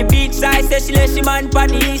up on the beach side. Say she let she man on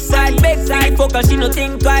the east side. Big side focus, she no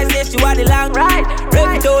think twice. Say she want the long ride.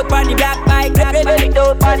 Rev it out on the black bike. Rev it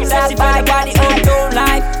out on the black bike. Say she feel the own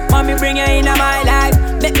life. Mommy bring her in my life.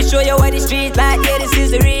 Let me show you what the street like. Yeah, this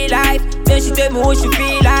is the real life. Then she tell me what she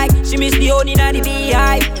feel like. She miss the honey and the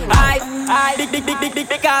beehive. Big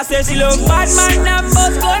because say she love bad man and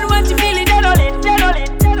boss gun. When she feel it, dead on it.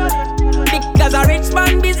 Because a rich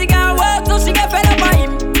man busy can work, so she get fed up on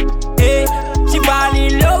him. Hey, she fall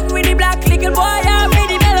in love with the black little boy and with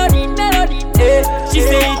the melody. Hey, she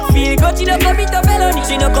say it feel good, she no commit no felony.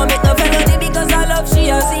 She no commit no felony because I love she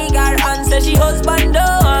a cigar and say she husband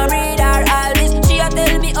don't read her all this. She a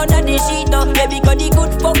tell me under the sheet no. Yeah, because the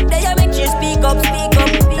good fuck they a make she speak up.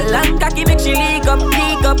 Long cocky make she leak up.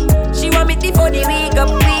 She want me before the week up.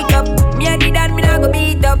 Me a did and me nah go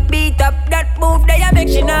beat up. That move they a make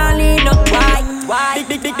she nah lean up. Why?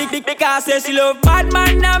 Big because say she love bad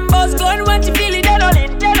man and boss gun when she feel it dead on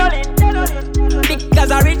it.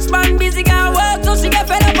 Because a rich man busy can work, so she get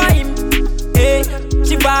fed up by him. Hey,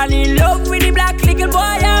 she fall in love with the black little boy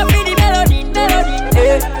and with the melody.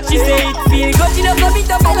 Hey, she say it feel good, she don't come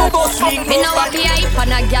it up on a boss. Me know what be hype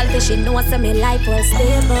on a girl, cause she know say me life was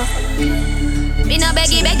stable. Me no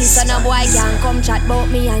beggy, so no boy can come chat about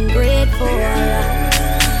me ungrateful.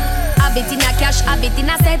 Habit in a cash, habit in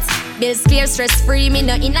a set. Bills clear, stress free, me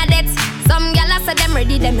no in a debt. Some gyal say them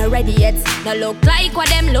ready, them not ready yet. No look like what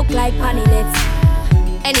them look like panilets.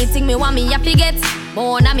 Anything me want me have to get.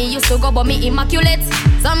 More than me used to go, but me immaculate.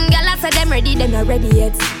 Some gyal say them ready, them not ready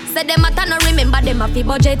yet. Say them matter no remember them have the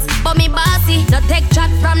budget. But me bossy, no take chat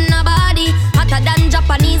from nobody. Hotter than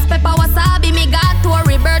Japanese pepper wasabi. Me got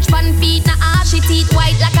Tory birch pan feet, na ashy teeth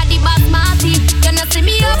white like a the basmati. You no see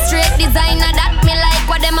me up straight designer that me like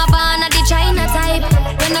what them a born at the China type.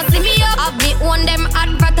 You no see me up, have me own them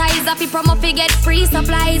advertiser fi promo fi get free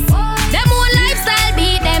supplies. Them own lifestyle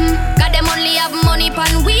beat them, cause them only have money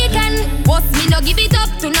pan weekend. Boss me no give it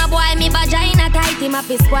up to no boy, me vagina tight. Him a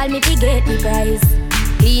fi spoil me fi get the prize.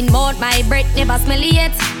 Clean mouth, my breath never smelly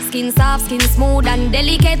yet. Skin soft, skin smooth and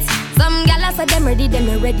delicate. Some gyal say them ready, them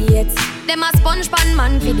not ready yet. Them a sponge pan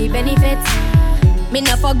man for the benefits. Me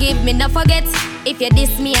no forgive, me no forget. If you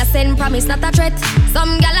diss me, I send promise, not a threat.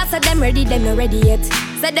 Some gyal say them ready, them not ready yet.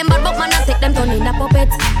 Say them bad but man, I take them turn in a puppet.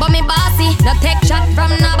 But me bossy, no take chat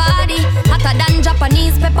from nobody. Hotter than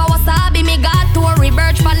Japanese pepper wasabi. Me got Tory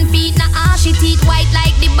birch pan feet, na ashy teeth white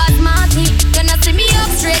like the basmati. You no see me up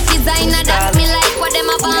straight designer that me like what them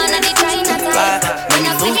a born at the China type. When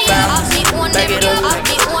you see me up, me own them, you up,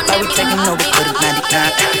 me own them, you up, me own them.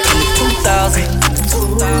 In the 2000,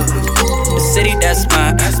 the city that's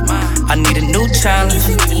mine. I need a new challenge.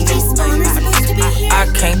 I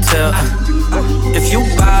can't tell if you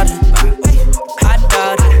bout it. I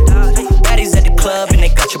doubt it. Baddies at the club and they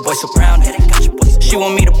got your boy surrounded. She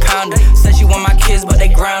want me to pound it. Said she want my kids, but they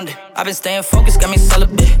grounded. I've been staying focused, got me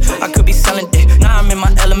celibate. I could be selling dick, now I'm in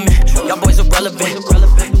my element. Y'all boys irrelevant.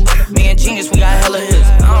 Me and Genius, we got hella hits.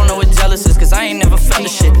 I don't know what jealous is, cause I ain't never felt the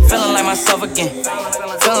shit. Feeling like myself again,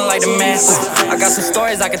 feeling like the man. I got some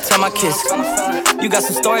stories I can tell my kids. You got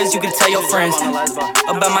some stories you can tell your friends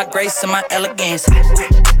about my grace and my elegance.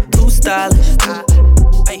 Too stylish,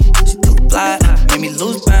 she too fly. Made me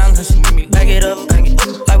lose balance, back it up,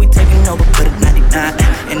 like we taking over, put it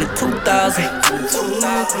 99 in the 2000s.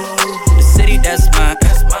 The city that's mine.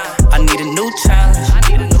 I need a new challenge.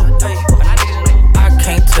 I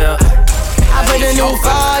can't tell. I put the new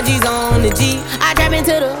 4Gs on the G. I trap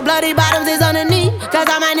into the bloody bottoms is underneath. Cause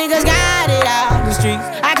all my niggas got it out the streets.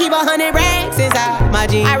 I keep 100 racks inside my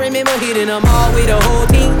jeans. I remember hitting them all with the whole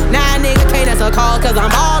team. Now a nigga can't answer a call cause I'm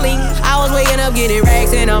balling. I was waking up getting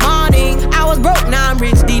racks in the morning. I was broke, now I'm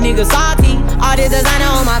rich, these niggas salty. All this designer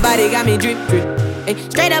on my body got me drip, drip. Ay,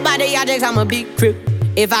 straight up out the objects, I'm a big crip.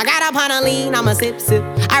 If I got up on a lean, I'ma sip, sip.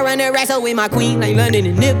 I run the racks up with my queen like London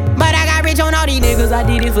and Nip. But I got rich on all these niggas, I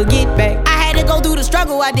didn't forget back. I had to go through the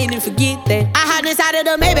struggle, I didn't forget that. I hopped inside of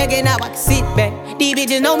the Maybach and now I can sit back. These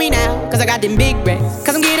bitches know me now, cause I got them big racks.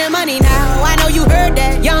 Cause I'm getting money now, I know you heard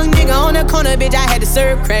that. Young nigga on the corner, bitch, I had to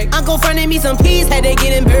serve crack. Uncle fronted me some peas, had to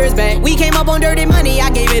get them birds back. We came up on dirty money, I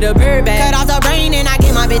gave it a bird back. Cut off the brain and I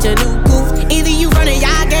gave my bitch a new goof. Either you run a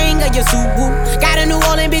y'all gang or you suit woo. Got a New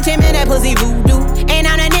Orleans bitch and man, that pussy voodoo. And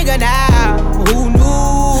I'm that nigga now, who knew?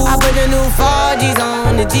 I put the new 4Gs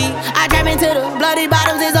on the G. I trap into the bloody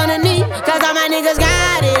bottoms is underneath. Cause all my niggas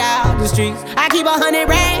got it out the streets. I keep 100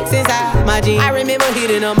 racks inside my jeans. I remember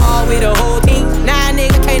hitting them all with the whole team. Now a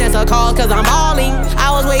nigga can't answer calls cause I'm balling.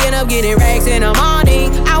 I was waking up getting racks in the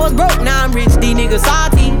morning. I was broke, now I'm rich, these niggas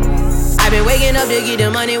salty. I been waking up to get the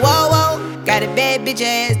money, whoa, whoa. Got a bad bitch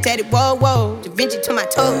ass tatted, whoa, whoa. Da Vinci to my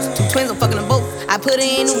toes, 2 twins, I'm fucking them both. I put her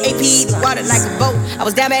in new AP, the water like a boat. I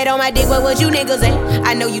was down bad on my dick, what was you niggas at?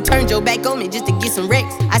 I know you turned your back on me just to get some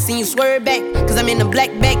wrecks. I seen you swerve back, cause I'm in the black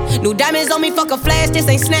back. New diamonds on me, fuck a flash, this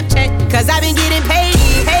ain't Snapchat. Cause I been getting paid.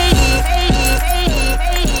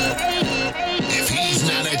 If he's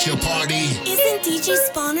not at your party, isn't DJ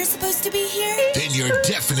Spawner supposed to be here? Then you're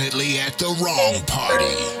definitely at the wrong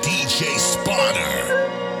party. DJ Spawner.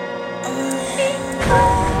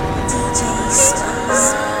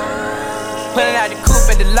 Pulling out the coupe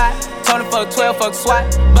at the lot. Tony fuck 12, fuck SWAT.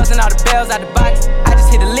 Busting all the bells out the box. I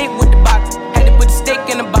just hit a lick with the box. Had to put the stick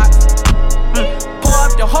in the box. Pour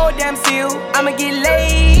up the whole damn seal. I'ma get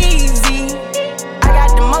lazy. I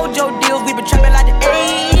got the mojo deals. We been trapping like the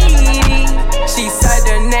 80s. She said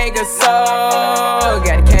the nigga so.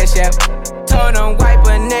 Got the cash out. Told him wipe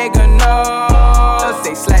a nigga no.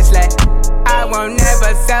 Say slash slash. I won't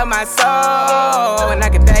never sell my soul. And I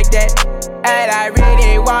can back that. And I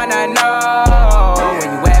really wanna know where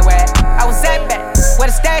you at? I was at back, where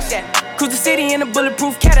the stash at? Cruise the city in a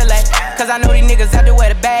bulletproof Cadillac. Cause I know these niggas out there where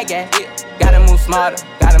the bag at. Gotta move smarter,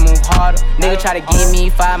 gotta move harder. Nigga try to give me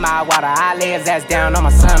 5 mile water. I lay his ass down on my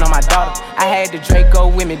son, on my daughter. I had the Draco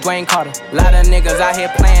with me, Dwayne Carter. Lot of niggas out here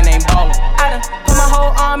playing, ain't ballin'. I done put my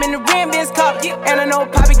whole arm in the rim, bitch collar. And I know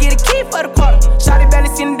Poppy get a key for the quarter. Shawty barely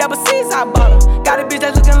seen the double C's, I bought her. Got a bitch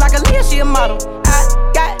that's looking like a Leah, she a model. I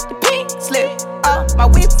got the pink slip, my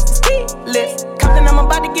whips is keyless. Compton, I'm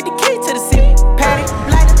about to get the key to the city. Patty,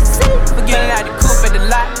 light up the city. Forgetting out the coupe at the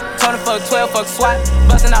lot. Tony fuck 12, fuck SWAT.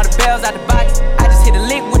 Busting all the bells out the box. I just hit a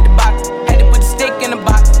lick with the box. Had to put the stick in the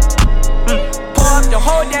box. Pour up the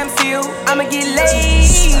whole damn seal. I'ma get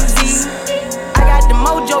lazy. I got the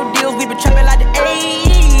mojo deals. We been trapping like the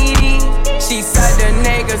 80s. She said the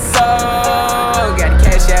nigga so. Got the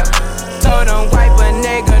cash out. Told him wipe a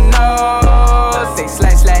nigga no. Say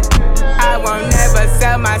slash slash. I won't never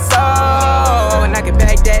sell my soul. And I can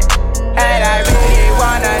back that. And I really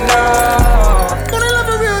wanna know. When I love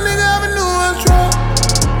a real nigga, I knew I was drunk.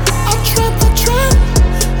 I trap.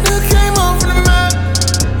 Nigga came off from the map.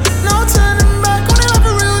 No turning back. When I love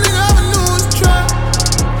a real nigga, I knew it was trap.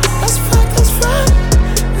 That's fact.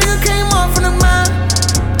 Nigga came off from the map.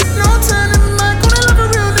 No turning back. When I love a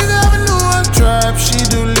real nigga, I knew it was trap. She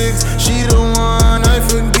do licks, she the one I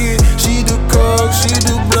forget. She do coke, she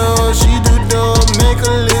do blow, she do dope. Make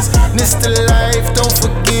a list, this the life, don't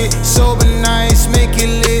forget. Sober nights, make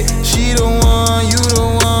it lit. She the one, you the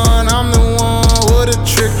one, I'm the one. What a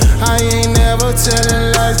trick, I ain't never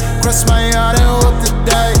telling lies. Cross my heart and hope to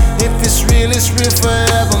die. If it's real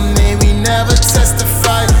forever. Maybe never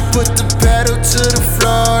testify. Put the pedal to the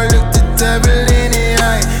floor, look the devil in the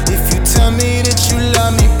eye. If you tell me that you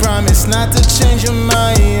love me, promise not to change your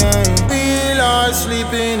mind. We are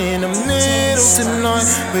sleeping in the middle tonight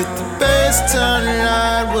with the bass turn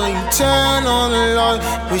loud. Will you turn on the light?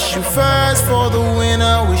 Wish you fast for the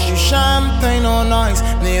winner. Wish you champagne on ice.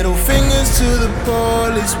 Middle fingers to the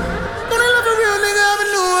police. When I love a real nigga, I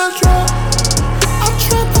knew I was drunk. I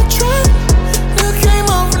trap. Nigga came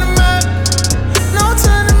off from the map. No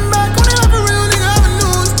turning back. When I love a real nigga, I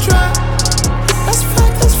knew it was trap. That's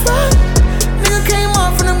fact. Nigga came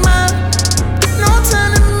off from the map. No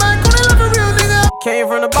turning back. When I love a real nigga. Came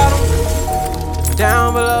from the bottom.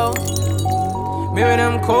 down below. Remember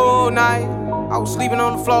them cold nights, I was sleeping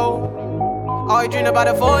on the floor. Always dream about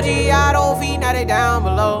the 4G out on feet, now they down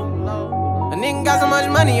below. A nigga got so much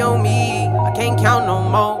money on me, I can't count no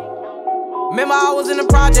more. Remember I was in the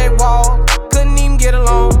project wall, couldn't even get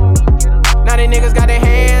along. Now they niggas got their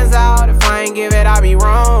hands out, if I ain't give it, I be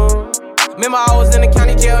wrong. Remember I was in the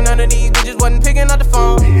county jail, none of these bitches wasn't picking up the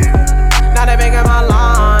phone. Now they making my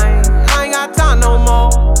line, I ain't got time no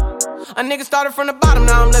more. A nigga started from the bottom,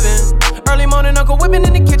 now I'm living. Early morning, Uncle whipping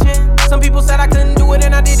in the kitchen. Some people said I couldn't do it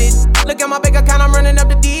and I did it. Look at my bank account, I'm running up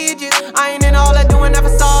the digits. I ain't in all that doing that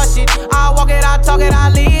facade shit. I walk it, I talk it, I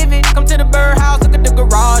live it. Come to the birdhouse, look at the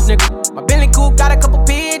garage, nigga. My Bentley coupe got a couple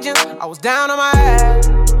pigeons. I was down on my ass,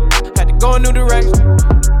 had to go a new direction.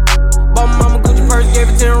 Bought my mama Gucci purse, gave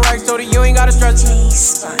it 10 racks, told her you ain't gotta stress me.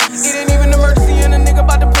 It ain't even an emergency and a nigga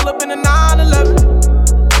about to pull up in a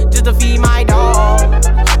 911 just to feed my dog.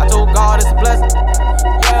 I told God it's a blessing.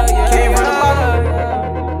 Came from the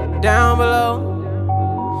bottom, down below.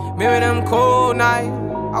 Remember them cold nights,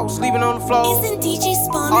 I was sleeping on the floor. Isn't DJ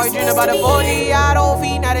Spawner always dream about the 4G out on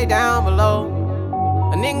feet, now they down below.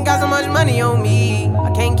 A nigga got so much money on me,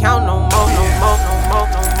 I can't count no more, no more, no more,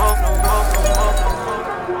 no more, no more, no more.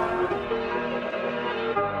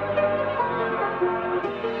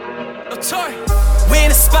 Tory, we in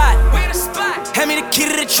the spot. Hand me the key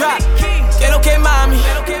to the trap. Get okay, mommy.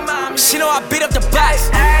 She know I beat up the box.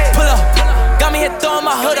 Pull up, got me here throwing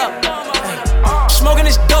my hood up. Smoking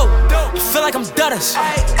this dope, I feel like I'm Dutters.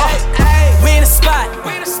 We in the spot.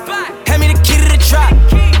 Hand me the key to the trap.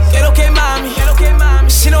 Get okay, mommy.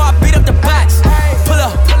 She know I beat up the box. Pull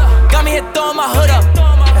up, got me here throwing my hood up.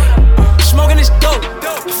 Smoking this dope,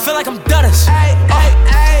 I feel like I'm Dutters.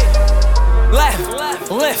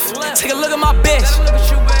 Left, lift, take a look at my bitch.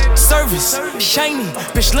 Service, shiny,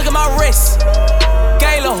 bitch, look at my wrist.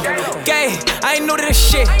 Galo, gay, I ain't new to this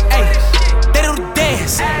shit. Ay, they do the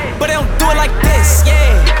dance, but they don't do it like this.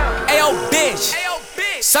 Yeah, ayo, bitch,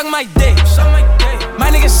 suck my dick.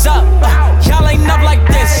 My niggas up, y'all ain't up like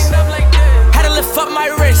this. Had to lift up my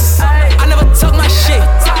wrist. I never took my shit.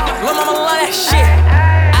 Lil' mama love that shit.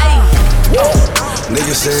 Ay,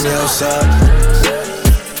 niggas saying they outside.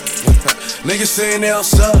 Niggas saying they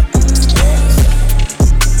outside.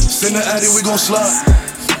 Send the addy, we gon' slide.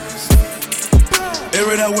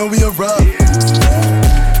 Air it out when we arrive.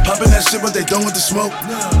 Poppin' that shit, but they done with the smoke.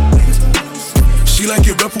 She like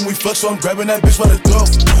it rough when we fuck, so I'm grabbing that bitch by the throat.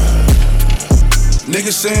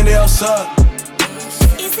 Niggas saying they outside.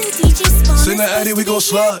 Send the addy, we gon'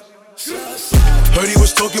 slide. Heard he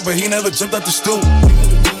was talking, but he never jumped out the stool.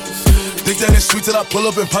 Think that it's sweet till I pull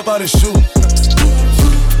up and pop out his shoe.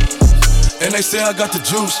 And they say I got the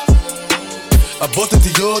juice. I bought the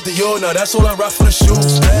Dior, now that's all I rock for the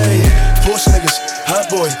shoes. Hey, Porsche niggas, hot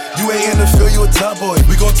boy. You ain't in the field, you a top boy.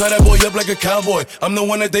 We gon' tie that boy up like a cowboy. I'm the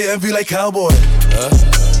one that they envy like cowboy.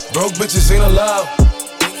 Broke bitches ain't allowed.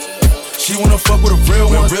 She wanna fuck with a real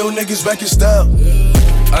one. Real niggas back in style.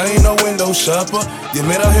 I ain't no window shopper. You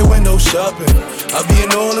man out here window shopping. I be in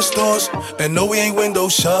all the stores, and no, we ain't window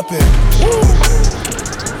shopping.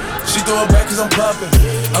 She throw it back cause I'm poppin'.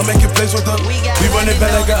 I'm making plays with her. We run it back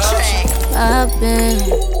like an option. Poppin',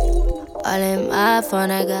 all in my phone,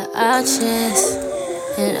 I got options.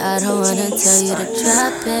 And I don't wanna tell you to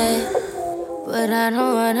drop it, but I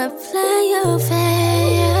don't wanna play your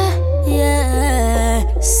fair. Yeah,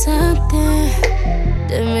 something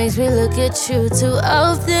that makes me look at you too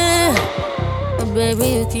often. But baby,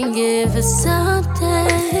 you can give us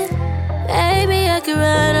something. Baby, I can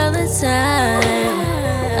run all the time.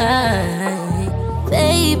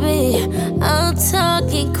 Baby, I'm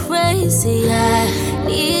talking crazy. I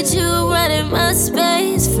need you running my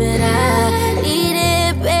space, but I need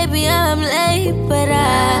it, baby. I'm late, but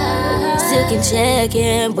I still can check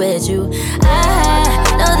in with you. I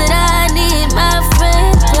know that I need my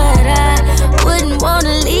friends, but I wouldn't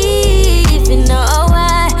wanna leave. You know,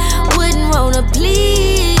 I wouldn't wanna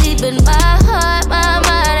bleed, but my heart, my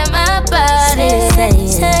mind, and my body saying,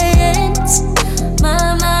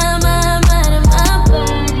 my mind, and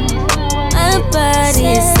my body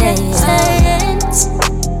is saying,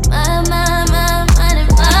 my mind, and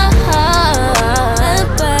my heart, my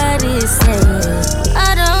body is saying, I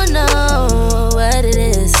don't know what it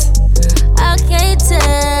is, I can't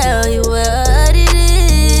tell you what it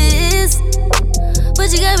is, but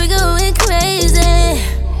you got me going crazy.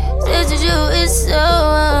 Just to you is so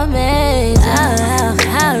amazing.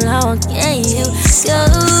 How long can you go,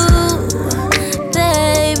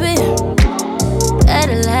 baby?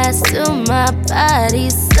 Gotta last till my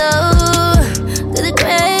body's so good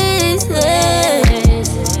crazy.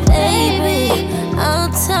 Baby,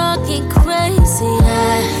 I'm talking crazy.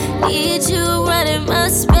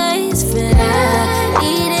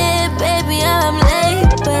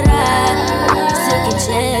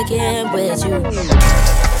 check in with you.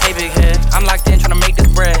 Hey big head, I'm locked in tryna make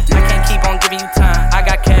this bread. I can't keep on giving you time, I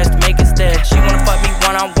got cash to make instead. She wanna fuck me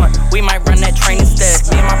one-on-one, we might run that train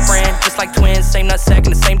instead. Me and my friend, just like twins, same nutsack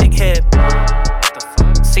and the same dick head.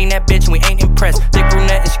 Seen that bitch and we ain't impressed. Thick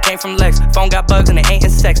brunette and she came from Lex. Phone got bugs and they ain't in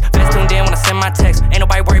sex. Fans tuned in when I send my text. Ain't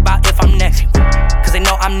nobody worried about if I'm next, cause they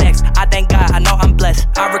know I'm next. I thank God, I know I'm blessed.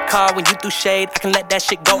 I recall when you threw shade, I can let that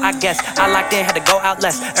shit go, I guess. I locked in, had to go out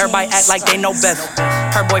less. Everybody act like they know best.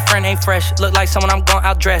 Her boyfriend ain't fresh, look like someone I'm gon'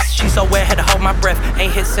 outdress. She so wet, had to hold my breath.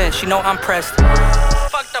 Ain't hit since, she know I'm pressed.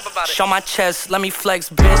 Fucked up about it. Show my chest, let me flex,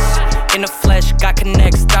 bitch. In the flesh, got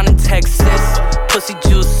connects down in Texas. Pussy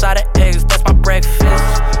juice out of eggs, that's my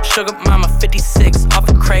breakfast. Sugar mama 56 off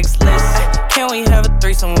of Craigslist. Can we have a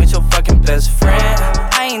threesome with your fucking best friend?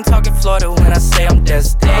 I ain't talking Florida when I say I'm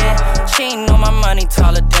destined. She ain't know my money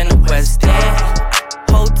taller than the West End.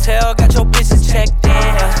 Hotel, got your bitches checked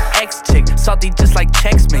in. Ex-chick, salty just like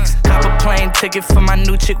Chex Mix. Cop a plane ticket for my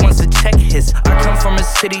new chick once the check hits. I come from a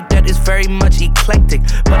city that is very much eclectic,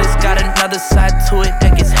 but it's got another side to it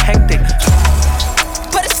that gets hectic.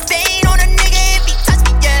 Put a stain on a nigga if he touch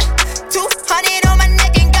me, yeah. 200 on my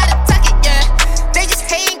neck and gotta tuck it, yeah. They just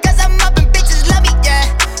hating cause I'm up and bitches love me, yeah.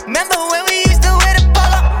 Remember when we used to wear the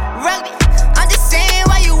polo rugby? I'm just saying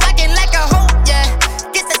why you acting like a hoe, yeah.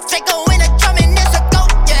 Get the Draco in a drum and it's a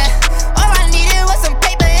goat, yeah. All I needed was some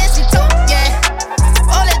paper and some tote,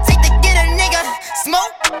 yeah. All it take to get a nigga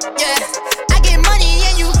smoke, yeah. I get money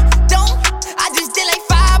and you don't. I just did like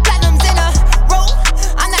 5 platinums in a row.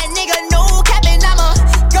 I'm that nigga, no capping, I'ma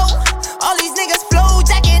go. All these niggas flow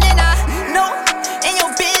jacking and I know. And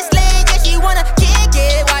your bitch leg, yeah, she wanna kick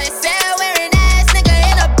it. While you sell wearing ass nigga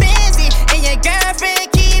in a Benzie. And your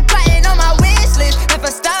girlfriend keep plotting on my wish list. If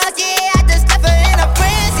I stuck it, I just left her in a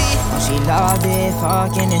frenzy. She loved it,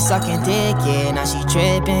 fucking and sucking dick, yeah. Now she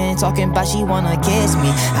tripping, talking about she wanna kiss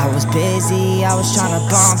me. I was busy, I was tryna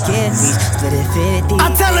bomb kidneys. Split it 50.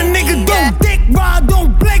 I tell a nigga, don't dick ride,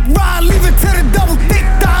 don't blink ride. Leave it to the double thick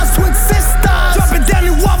thighs, twin sisters. Drop it down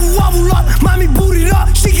and wobble, wobble up. Mommy boot it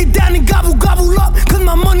up, she get down and gobble, gobble up. Cause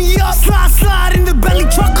my money up, slide, slide in the belly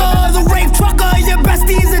trucker. The rave trucker, your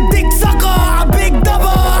bestie is a dick sucker. A big double,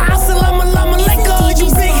 assalamu alaikum. You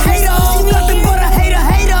big hater, you nothing but a hater,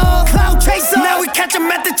 hater. Cloud chaser, now we catch him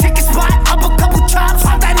at the chicken spot. Up a couple chops,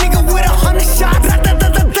 pop that nigga with 100 shots. Da da da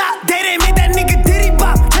da da, they didn't make that nigga diddy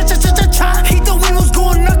bop. Cha cha cha cha cha, he thought we was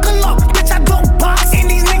going knuckle up. Bitch, I don't box, and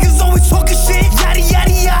these niggas always talking shit. Yada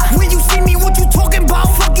yada yada. When you see me, what you talking about?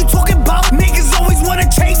 Fuck you talking about? Niggas always wanna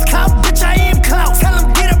chase clout. Bitch, I am clout. Tell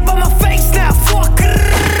him get up on my face now. Fuck.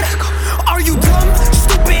 Are you dumb,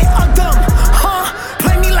 stupid, or dumb? Huh?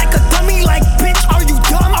 Play me like a dummy, like bitch. Are you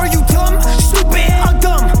dumb? Are you dumb, stupid, or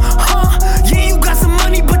dumb? Huh? Yeah, you got some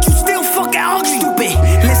money, but you still fucking ugly. Stupid.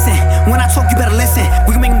 Listen, when I talk, you better listen.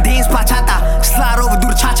 We can make them dance bachata, slide over, do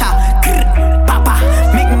the cha cha. Papa,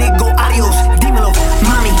 make nigga go adios. Dímelo,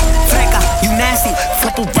 mommy, freca, you nasty.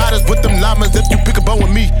 Couple riders with them llamas if you pick a bone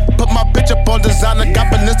with me. Put my bitch up on designer,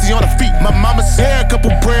 got Balenci on her feet. My mama said a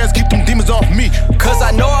couple prayers, keep them demons off me. Cause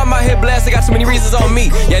I know I'm out here blessed, I got too many reasons on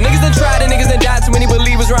me. Yeah, niggas done tried and niggas done died, too many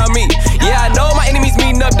believers around me. Yeah, I know my enemies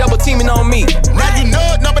meeting up, double teaming on me. Now you know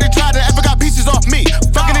it, nobody tried and ever got pieces off me.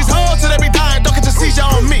 Fucking these hoes till they be dying, don't get to seizure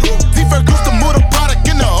on me. Deeper goose to move the product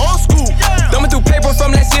in the old school. Thumbing through paper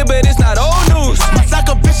from last year, but it's not old news. My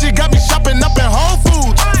soccer bitch, she got me shopping up in Whole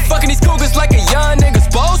Foods. Fucking these cougars like a young nigga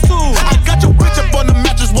supposed to. I got your bitch up on the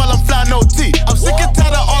mattress while I'm flying OT. I'm sick and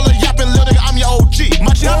tired of all the yapping, little nigga, I'm your OG.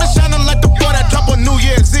 My diamond shining like the boy that drop on New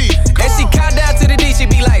Year's Eve. And she count down to the D, she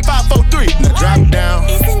be like 5, 4, 3. Now drop down,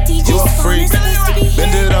 you a freak.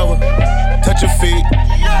 Bend it over, touch your feet.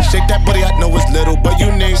 Shake that booty, I know it's little, but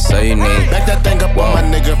you need. So you need. Back that thing up on my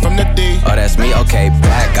nigga from the D. Oh, that's me, okay,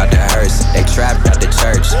 back out the hearse. They trapped out the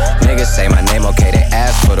church. Niggas say my name, okay, they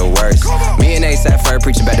ask for the worst. Me and A$AP Ferg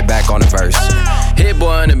preaching back to back on the verse. Hit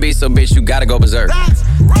boy on the beat, so bitch, you gotta go berserk.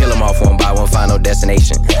 Kill them off one by one, final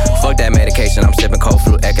destination. Fuck that medication, I'm sipping cold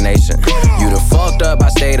flu echinacea. You done fucked up, I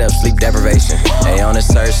stayed up, sleep deprivation. Hey, on the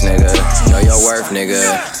search, nigga, know your worth, nigga.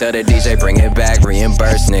 Tell the DJ, bring it back,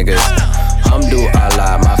 reimburse, niggas.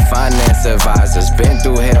 Alhamdulillah, my finance advisors. Been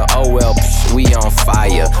through hell, oh well, we on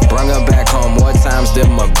fire. Brung her back home more times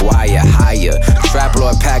than Maguire. Higher, trap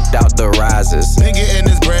lord packed out the risers. Nigga in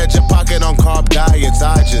his bread, your pocket on carb diets.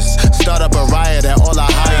 I just start up a riot at all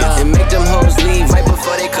I hire. And make them hoes leave right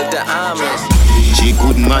before they cook the omelets. She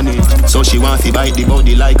good money, so So she want fi bite the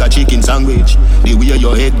body like a chicken sandwich. The way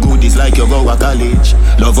your head good is like you go a college.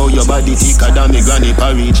 Love how your body thicker than me granny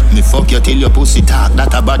porridge. Me fuck you till your pussy talk,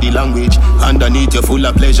 that a body language. Underneath you full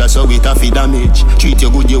of pleasure, so it a fi damage. Treat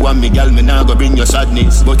you good, you want me, girl, me nah go bring you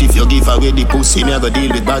sadness. But if you give away the pussy, me a go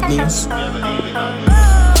deal with badness.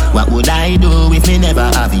 What would I do if me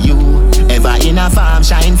never have you? Ever in a farm,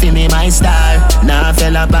 shine for me, my star. Nah,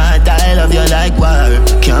 fell apart, I love you like war.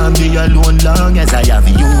 Can't be alone long as I have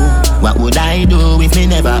you. What would I do if me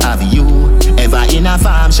never have you? Ever in a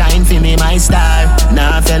farm, shine for me, my star.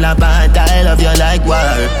 Nah, fell apart, I love you like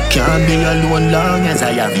war. Can't be alone long as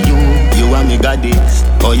I have you. You and me got this.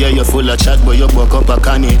 Oh yeah, you're full of chat, but you buck up a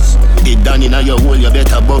canis. Deep down in your hole, you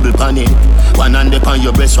better bubble pan it. One hand upon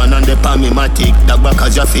your breast, one hand upon me matic. That back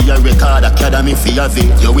as you feel your record, academy for your vid.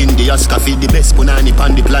 You win the Oscar for the best punani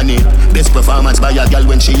on the planet. Best performance by a girl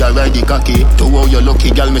when she a ride the cocky. To how you lucky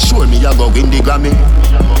girl, me sure me a go win the Grammy.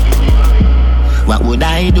 What would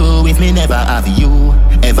I do if me never have you?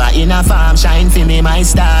 Ever in a farm, shine for me, my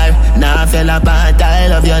star. Nah, fell apart, I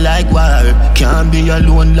love you like war. Can't be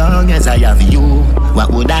alone long as I have you.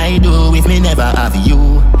 What would I do if me never have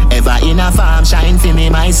you? Ever in a farm, shine for me,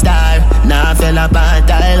 my star. Nah, fell apart,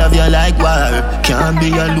 I love you like war. Can't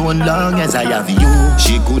be alone long as I have you.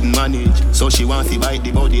 She couldn't manage, so she want to bite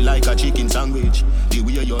the body like a chicken sandwich. The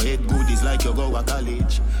way your head good is like you go a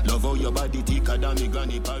college. Love how your body thicker than me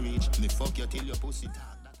granny porridge. Me fuck you till your pussy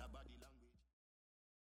talk.